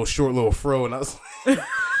just want a little short, little fro, and I was like.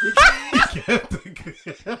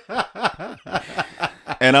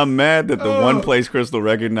 And I'm mad that the one place Crystal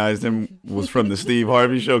recognized him was from the Steve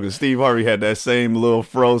Harvey show, because Steve Harvey had that same little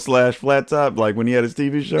fro / flat top like when he had his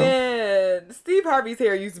TV show. Man, Steve Harvey's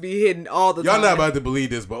hair used to be hidden all the Y'all time. not about to believe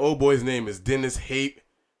this, but old boy's name is Dennis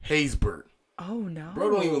Haysbert. Oh no.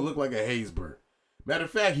 Bro don't even look like a Haysbert. Matter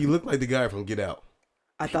of fact, he looked like the guy from Get Out.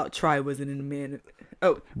 I thought Try wasn't in the man.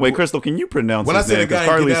 Oh, Wait, Crystal, can you pronounce When I his say the name? Because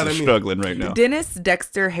guy in Get Carly's Out, I is mean- struggling right now. Dennis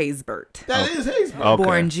Dexter Haysbert. That is Haysbert. Okay.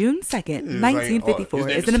 Born June 2nd, It's like, 1954, his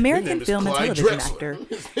name is an is- American his name is film and Clyde television Drexler.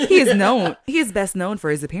 actor. He is best known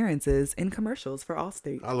for his appearances in commercials for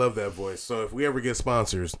Allstate. I love that voice. So if we ever get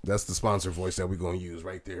sponsors, that's the sponsor voice that we're gonna use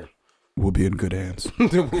right there. We'll be in good hands.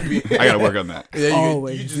 We'll be- I gotta work on that. Yeah, you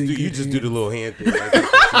Always just do the little hand thing. Like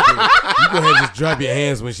that. You go ahead and just drop your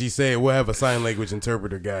hands when she say it. We'll have a sign language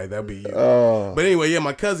interpreter guy. That'll be you. But anyway, yeah,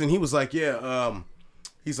 my cousin, he was like,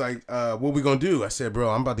 he's like, what we gonna do? I said, bro,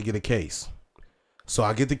 I'm about to get a case. So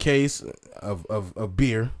I get the case of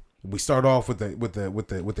beer. We start off with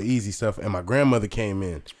the easy stuff, and my grandmother came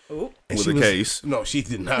in. Oh, And With she a was- case. No, she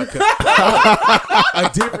did not. A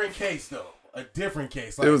different case though. A different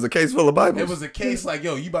case. Like, It was a case full of Bibles. it was a case like,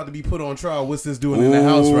 yo, you about to be put on trial. What's this doing in the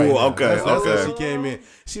house right now? Okay, That's okay. how she came in.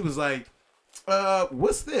 She was like,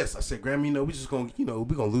 what's this? I said, Grandma, we just gonna, we're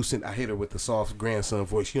gonna loosen. I hit her with the soft grandson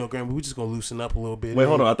voice. Grandma, we just gonna loosen up a little bit. Wait,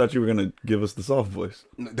 hold on. I thought you were gonna give us the soft voice.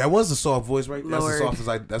 That was the soft voice, right? Lord.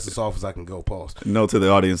 That's as soft as I can go. Pause. No, to the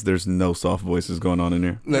audience, there's no soft voices going on in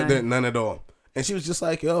here. None at all. And she was just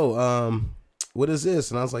like, yo, what is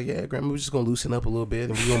this? And I was like, yeah, Grandma, we're just gonna loosen up a little bit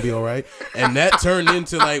and we're gonna be all right. And that turned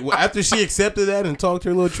into like, after she accepted that and talked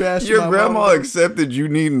her little trash. to Your my grandma mom, accepted you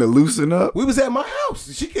needing to loosen up. we was at my house.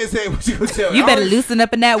 She can't say what she gonna tell me. you I better already- loosen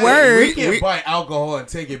up in that Hey, word. We can't buy alcohol and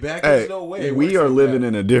take it back. There's Hey, no way. it we works are like living that.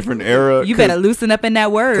 in a different era. You better loosen up in that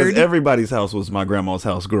Because word. everybody's house was my grandma's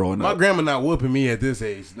house growing My up. grandma not whooping me at this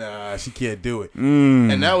age. Nah, she can't do it.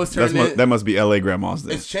 And now it's turned. That must be LA grandmas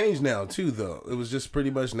then. It's changed now too, though. It was just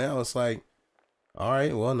pretty much now. It's like, all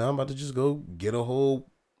right, well, now I'm about to just go get a whole.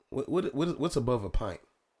 What's above a pint?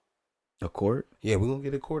 A court? Yeah, we're gonna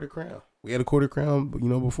get a quarter crown. We had a quarter crown,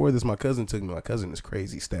 before this. My cousin took me. My cousin is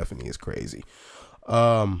crazy. Stephanie is crazy.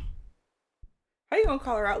 How you gonna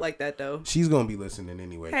call her out like that though? She's gonna be listening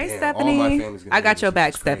anyway. Hey, Damn, all my Stephanie. family's gonna I be got your listening. back,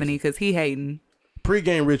 It's crazy. Stephanie, because he hating.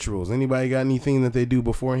 Pre-game rituals. Anybody got anything that they do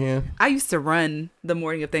beforehand? I used to run the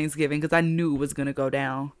morning of Thanksgiving because I knew it was gonna go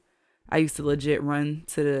down. I used to legit run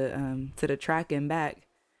to the track and back.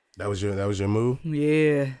 That was your move.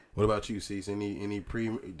 Yeah. What about you, Cease? Any pre?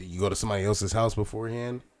 Do you go to somebody else's house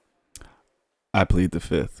beforehand? I plead the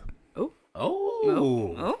fifth.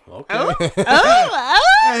 Oh, okay. Oh,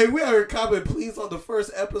 Hey, we are comment, please, on the first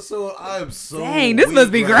episode. I am so dang, this weak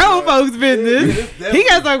must be right grown now. folks' business. Yeah, He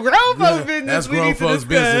got some grown folks' business. That's we grown need to folks'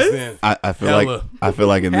 discuss. business. Then I feel Hella.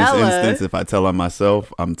 like in this Hella. instance, if I tell on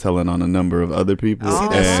myself, I'm telling on a number of other people. You see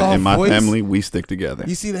that And soft in my voice? family, we stick together.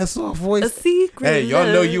 you see that soft A voice? secret. Hey, y'all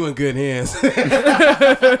know love. you in good hands.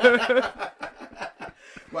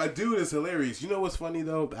 My dude is hilarious. You know what's funny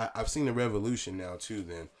though? I've seen the revolution now too.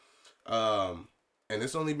 Then, and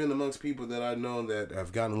it's only been amongst people that I know that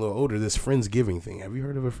have gotten a little older. This Friendsgiving thing. Have you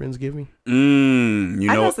heard of a Friendsgiving? You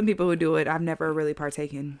I know, know some people who do it. I've never really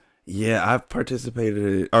partaken. yeah, I've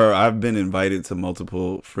participated, or I've been invited to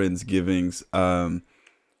multiple Friendsgivings.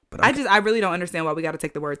 But I really don't understand why we got to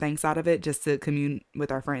take the word thanks out of it just to commune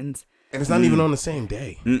with our friends. And it's not even on the same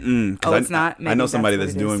day. 'cause Oh, it's not? I Maybe know that's somebody what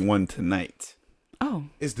that's it is. doing one tonight. Oh,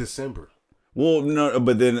 It's December. Well, no,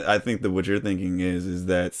 but then I think that what you're thinking is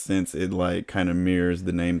that since it like kind of mirrors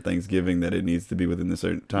the name Thanksgiving, that it needs to be within a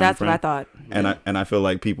certain time that's frame. what I thought. And I feel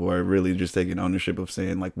like people are really just taking ownership of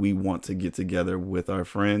saying like we want to get together with our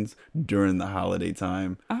friends during the holiday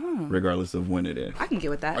time, regardless of when it is. I can get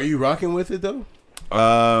with that. Are you rocking with it though?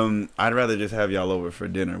 I'd rather just have y'all over for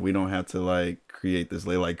dinner. We don't have to like create this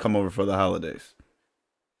like come over for the holidays,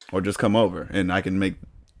 or just come over and I can make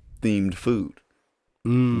themed food.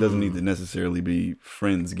 It doesn't need to necessarily be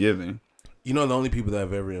Friendsgiving. You know, the only people that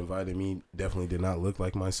have ever invited me definitely did not look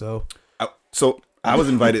like myself. So I was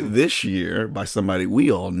invited this year by somebody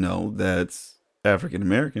we all know that's African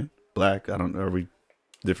American, black. I don't know. Are we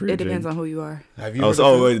different? It depends on who you are. Have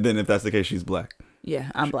you? Then if that's the case, she's black.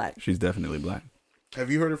 Yeah, I'm black. She's definitely black. Have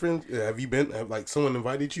you heard of friends? Have you been like someone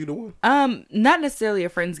invited you to one? Not necessarily a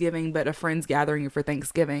Friendsgiving, but a friends gathering for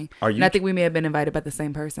Thanksgiving. Are you? And I think we may have been invited by the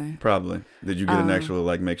same person. Probably. Did you get an actual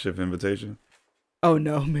like makeshift invitation? Oh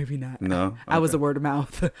no, maybe not. No, okay. I was a word of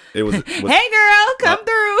mouth. It was. Hey girl, come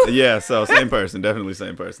through. Yeah, so same person, definitely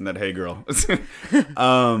same person. That hey girl.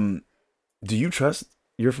 Do you trust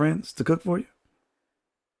your friends to cook for you?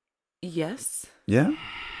 Yes. Yeah.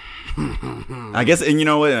 I guess, and you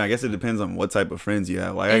know what? I guess it depends on what type of friends you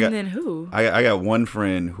have. Like, then who? I got one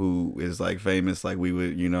friend who is like famous. Like we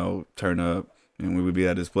would, turn up and we would be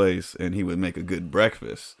at his place, and he would make a good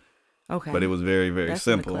breakfast. Okay. But it was very, very That's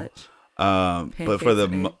simple. But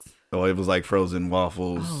for it was like frozen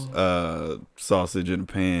waffles, sausage in a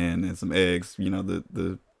pan, and some eggs. You know,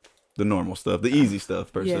 the normal stuff, the easy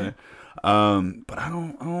stuff per se. But I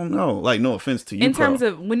don't know. Like, no offense to you. In terms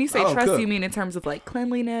of when you say trust, cook. you mean in terms of like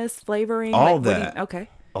cleanliness, flavoring, all like, that. Okay.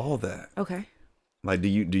 All that. Okay. Like, do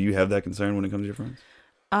you have that concern when it comes to your friends?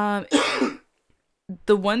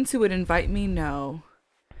 The ones who would invite me, no.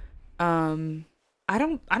 I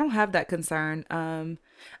don't have that concern.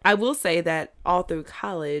 I will say that all through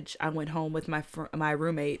college, I went home with my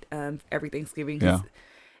roommate every Thanksgiving. Yeah.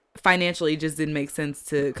 Financially, it just didn't make sense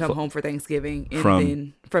to come home for Thanksgiving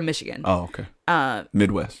from Michigan. Oh, okay.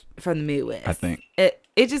 Midwest. From the Midwest, I think.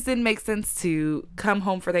 It just didn't make sense to come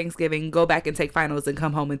home for Thanksgiving, go back and take finals, and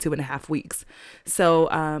come home in 2.5 weeks.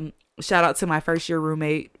 So, shout out to my first year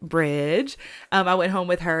roommate, Bridge. I went home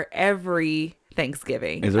with her every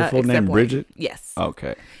Thanksgiving. Is her full name Bridget? Yes.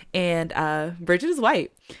 Okay. And Bridget is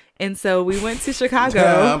white. And so we went to Chicago.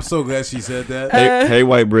 Yeah, I'm so glad she said that. Hey,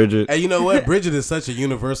 white Bridget. Hey, you know what? Bridget is such a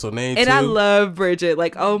universal name, and too. I love Bridget.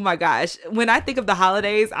 Like, oh my gosh. When I think of the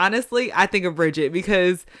holidays, honestly, I think of Bridget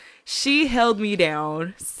because she held me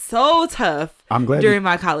down so tough. I'm glad during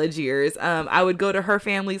my college years. I would go to her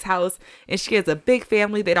family's house, and she has a big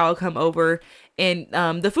family. They'd all come over, and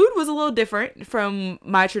the food was a little different from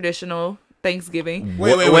my traditional Thanksgiving.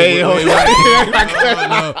 Wait.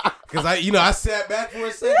 Because I sat back for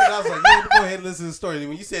a second. I was like, yeah, go ahead and listen to the story.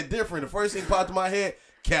 When you said different, the first thing popped in my head,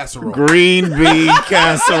 casserole. Green bean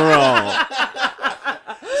casserole.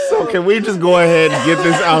 So can we just go ahead and get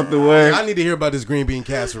this out the way? I need to hear about this green bean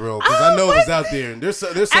casserole because I know it was out there. And there's so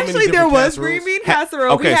many Actually, different there was casseroles. green bean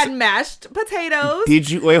casserole. Okay, we had so- mashed potatoes. Did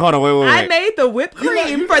you wait? Hold on, wait. I made the whipped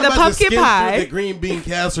cream for the about to pumpkin skim pie. through the green bean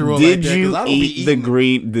casserole. Did like that, 'cause you I don't be eat the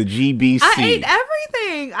eating the GBC? I ate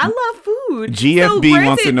everything. I love food. GFB So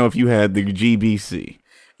wants to granted- know if you had the GBC.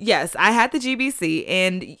 Yes, I had the GBC,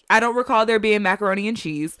 and I don't recall there being macaroni and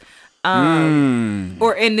cheese. And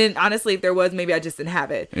then honestly, if there was, maybe I just didn't have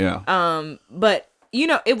it. Yeah. But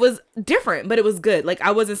it was different, but it was good. Like, I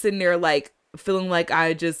wasn't sitting there like feeling like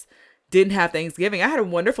I just didn't have Thanksgiving. I had a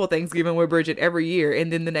wonderful Thanksgiving with Bridget every year,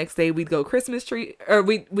 and then the next day we'd go Christmas tree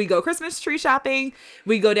shopping.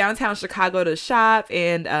 We go downtown Chicago to shop,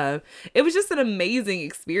 and it was just an amazing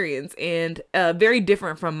experience and very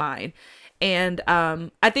different from mine. And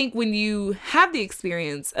I think when you have the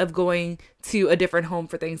experience of going to a different home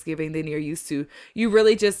for Thanksgiving than you're used to, you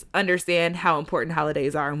really just understand how important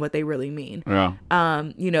holidays are and what they really mean. Yeah.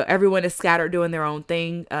 Everyone is scattered doing their own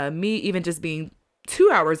thing. Me, even just being 2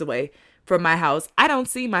 hours away from my house, I don't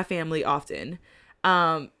see my family often.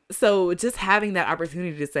 So just having that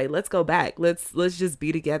opportunity to say, let's go back, let's just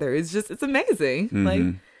be together. It's amazing. Mm-hmm.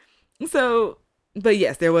 Like, so. But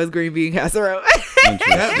yes, there was green bean casserole.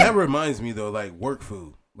 that reminds me though, like work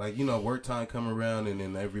food, like work time come around and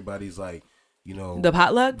then everybody's like, the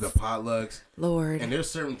potlucks. Lord. And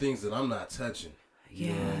there's certain things that I'm not touching. You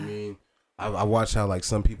know what I mean? I watch how like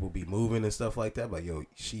some people be moving and stuff like that. Like, yo,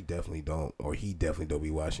 she definitely don't, or he definitely don't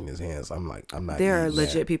be washing his hands. I'm like, I'm not. There are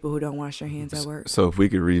legit people who don't wash their hands at work. So if we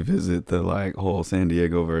could revisit the like whole San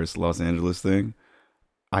Diego versus Los Angeles thing,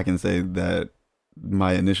 I can say that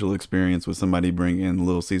my initial experience with somebody bringing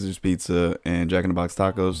Little Caesars pizza and Jack in the Box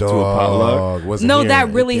tacos to a potluck. No, that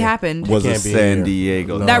really happened. Was a San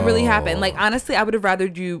Diego. No. That really happened. Like, honestly, I would have rather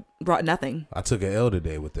you brought nothing. I took an L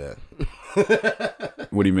today with that.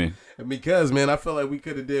 What do you mean? Because, man, I felt like we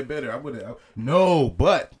could have did better. No,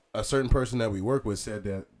 but a certain person that we work with said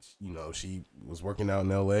that, she was working out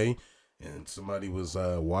in L.A. and somebody was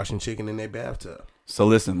washing chicken in their bathtub. So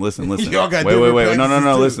listen. Y'all got wait. different No.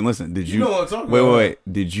 practices, too. Listen. Did you? You know what I'm talking wait. about. Wait.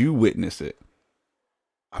 Did you witness it?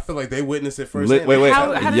 I feel like they witnessed it first. Wait.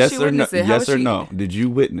 How did yes she or no? witness it? How Yes was or she- no? Did you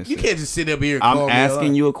witness You it? can't just sit up here. And I'm call me asking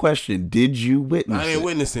out. you a question. Did you witness it? I didn't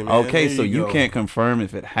witness it, man. Okay, There so you go. can't confirm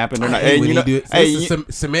if it happened or I not. hate And when you he know, do it. hey, This is some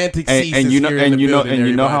semantic and ceases you know, here in and the you know, building, and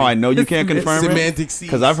you know how I everybody. know you can't confirm it Semantic cease.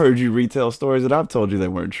 because I've heard you retell stories that I've told you they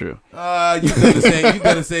weren't true. You done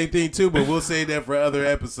the same thing too, but we'll say that for other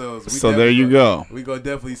episodes. So there you go. We gonna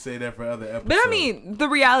definitely say that for other episodes. But I mean, the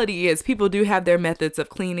reality is people do have their methods of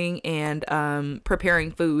cleaning and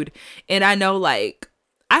preparing food. And I know, like,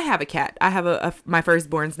 I have a cat. I have my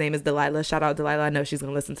firstborn's name is Delilah. Shout out Delilah. I know she's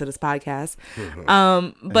going to listen to this podcast.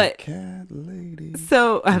 But Cat lady.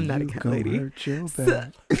 so I'm not a cat Gonna lady. hurt your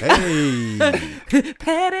back. hey,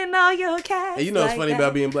 Petting all your cats. and you know what's like funny that.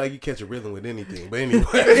 about being black? You catch a rhythm with anything. But anyway,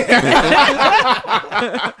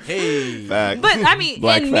 hey, Fact. But I mean,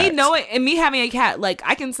 Black and facts. me knowing and me having a cat, like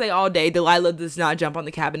I can say all day, Delilah does not jump on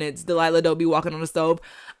the cabinets. Delilah don't be walking on the stove.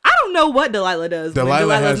 I don't know what Delilah does when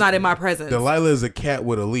Delilah's not in my presence. Delilah is a cat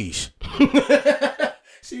with a leash.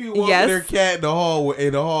 She be walking Yes. her cat in the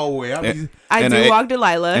hallway. I mean, I And do a- walk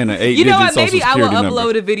Delilah. and a You know 8-digit what? Maybe social I will security upload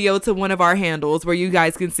number. a video to one of our handles where you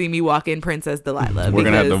guys can see me walking Princess Delilah. We're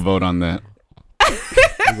gonna have to because vote on that.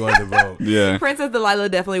 you going to vote. Yeah. Princess Delilah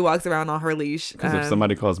definitely walks around on her leash. Because if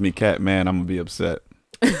somebody calls me Cat Man, I'm gonna be upset.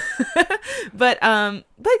 But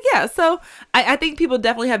yeah, so I think people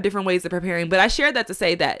definitely have different ways of preparing. But I shared that to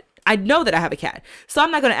say that I know that I have a cat, so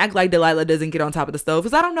I'm not gonna act like Delilah doesn't get on top of the stove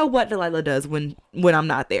because I don't know what Delilah does when I'm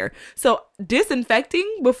not there. So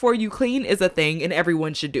disinfecting before you clean is a thing, and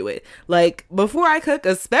everyone should do it. Like before I cook,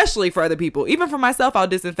 especially for other people, even for myself, I'll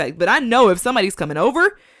disinfect. But I know if somebody's coming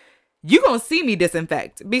over, you gonna see me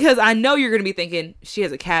disinfect because I know you're gonna be thinking she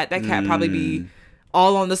has a cat. That cat probably be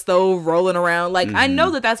all on the stove rolling around. Like I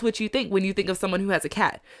know that that's what you think when you think of someone who has a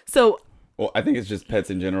cat. So Well, I think it's just pets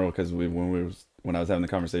in general because when I was having the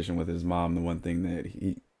conversation with his mom, the one thing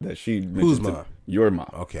that she mentioned Whose to- mom? Your mom.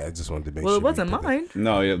 Okay, I just wanted to make well, sure. it wasn't we put that- mine.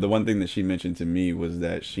 No, yeah, the one thing that she mentioned to me was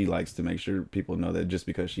that she likes to make sure people know that just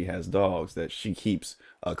because she has dogs, that she keeps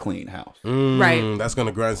a clean house. Right. That's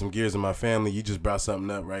gonna grind some gears in my family. You just brought something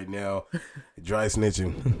up right now. Dry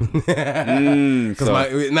snitching.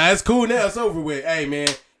 So- Nah, it's cool now. It's over with. Hey man,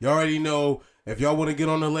 you already know. If y'all want to get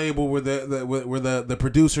on the label where the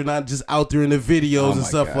producer not just out there in the videos Oh and my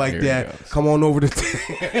stuff God, like here he that, goes. come on over to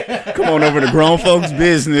Come on over to grown folks'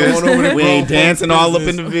 business. Come on over to We Grown ain't Folks dancing all up in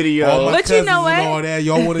Business. the video. all my But you know cousins what? and all that.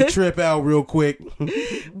 Y'all want to trip out real quick?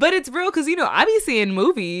 But it's real because, I be seeing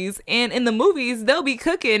movies, and in the movies, they'll be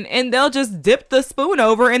cooking and they'll just dip the spoon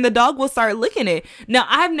over and the dog will start licking it. Now,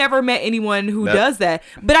 I've never met anyone who does that,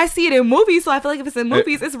 but I see it in movies, so I feel like if it's in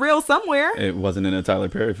movies, it's real somewhere. It wasn't in a Tyler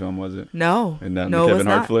Perry film, was it? No. And not in no, the it was Kevin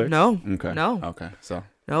Hart not. flick? No. Okay. No. Okay. So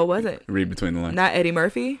No, it wasn't. read between the lines. Not Eddie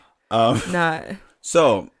Murphy. Not.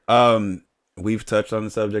 So, we've touched on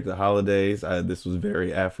the subject of holidays. This was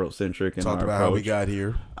very Afrocentric in Talked our about how we approach. got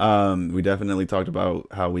here. We definitely talked about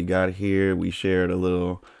how we got here. We shared a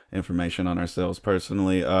little information on ourselves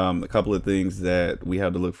personally. A couple of things that we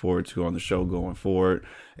have to look forward to on the show going forward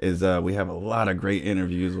is we have a lot of great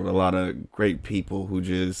interviews with a lot of great people who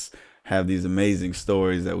just have these amazing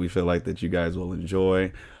stories that we feel like that you guys will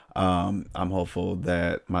enjoy. I'm hopeful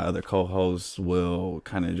that my other co-hosts will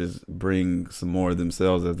kind of just bring some more of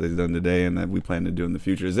themselves as they've done today and that we plan to do in the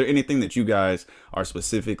future. Is there anything that you guys are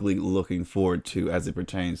specifically looking forward to as it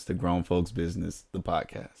pertains to Grown Folks Business, the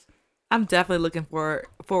podcast? I'm definitely looking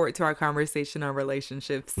forward to our conversation on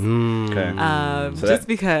relationships. Okay. So Just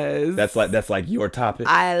because that's like your topic.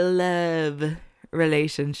 I love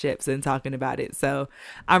relationships and talking about it. So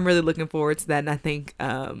I'm really looking forward to that. And I think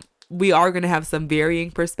we are going to have some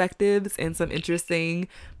varying perspectives and some interesting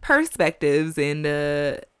perspectives. And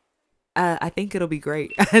I think it'll be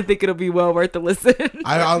great. I think it'll be well worth the listen.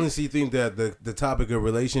 I honestly think that the topic of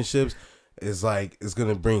relationships is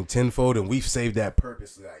gonna bring tenfold, and we've saved that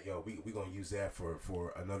purpose. That we gonna use that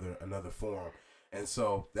for another forum. And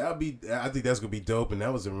so I think that's gonna be dope, and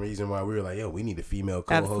that was the reason why we were like, we need a female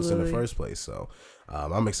co-host in the Absolutely. first place. So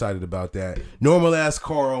I'm excited about that. Normal ass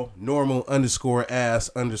Carl, normal _ass_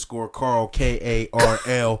 Carl,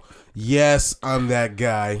 KARL. Yes, I'm that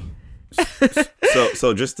guy.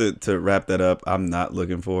 So just to wrap that up, I'm not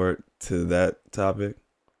looking forward to that topic.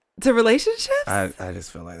 To relationships? I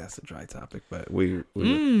just feel like that's a dry topic, but we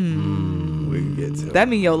can get to That it.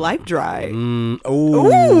 mean your life dry.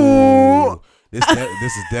 Oh, this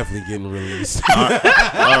is definitely getting released. All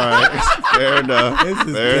right, fair enough. This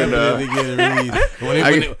is Fair definitely enough. getting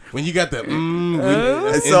released. When you got the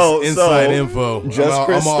that's So inside info. Just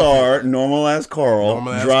Chris off Starr, normal ass Carl,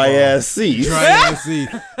 Normal ass dry Carl. ass Cease. Dry ass C.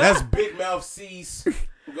 That's big mouth C's.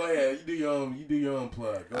 Go ahead. You do your own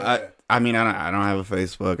plug. Go ahead. I mean, I don't have a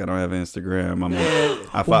Facebook. I don't have Instagram.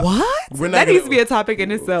 What? That needs to be a topic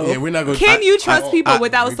in itself. Yeah, we're not going. Can you trust people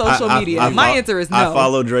without social media? My answer is no. I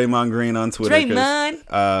follow Draymond Green on Twitter. Draymond.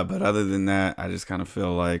 But other than that, I just kind of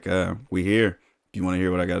feel like we here. If you want to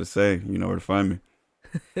hear what I got to say, you know where to find me.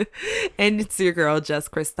 And it's your girl,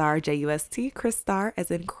 Just Chris Star, Just Chris Star,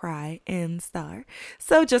 as in cry and star.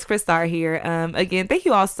 So Just Chris Star here. Again, thank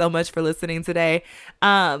you all so much for listening today.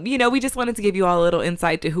 We just wanted to give you all a little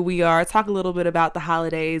insight to who we are, talk a little bit about the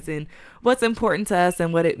holidays and what's important to us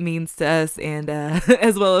and what it means to us, and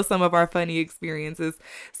as well as some of our funny experiences.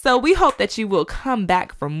 So we hope that you will come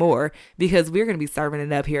back for more, because we're going to be serving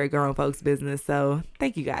it up here at Grown Folks Business. So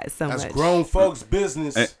thank you guys so much. That's Grown Folks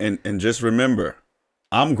Business. And just remember,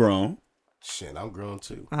 I'm grown. Shit, I'm grown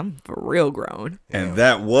too. I'm for real grown. And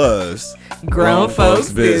that was Grown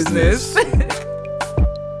Folks Business.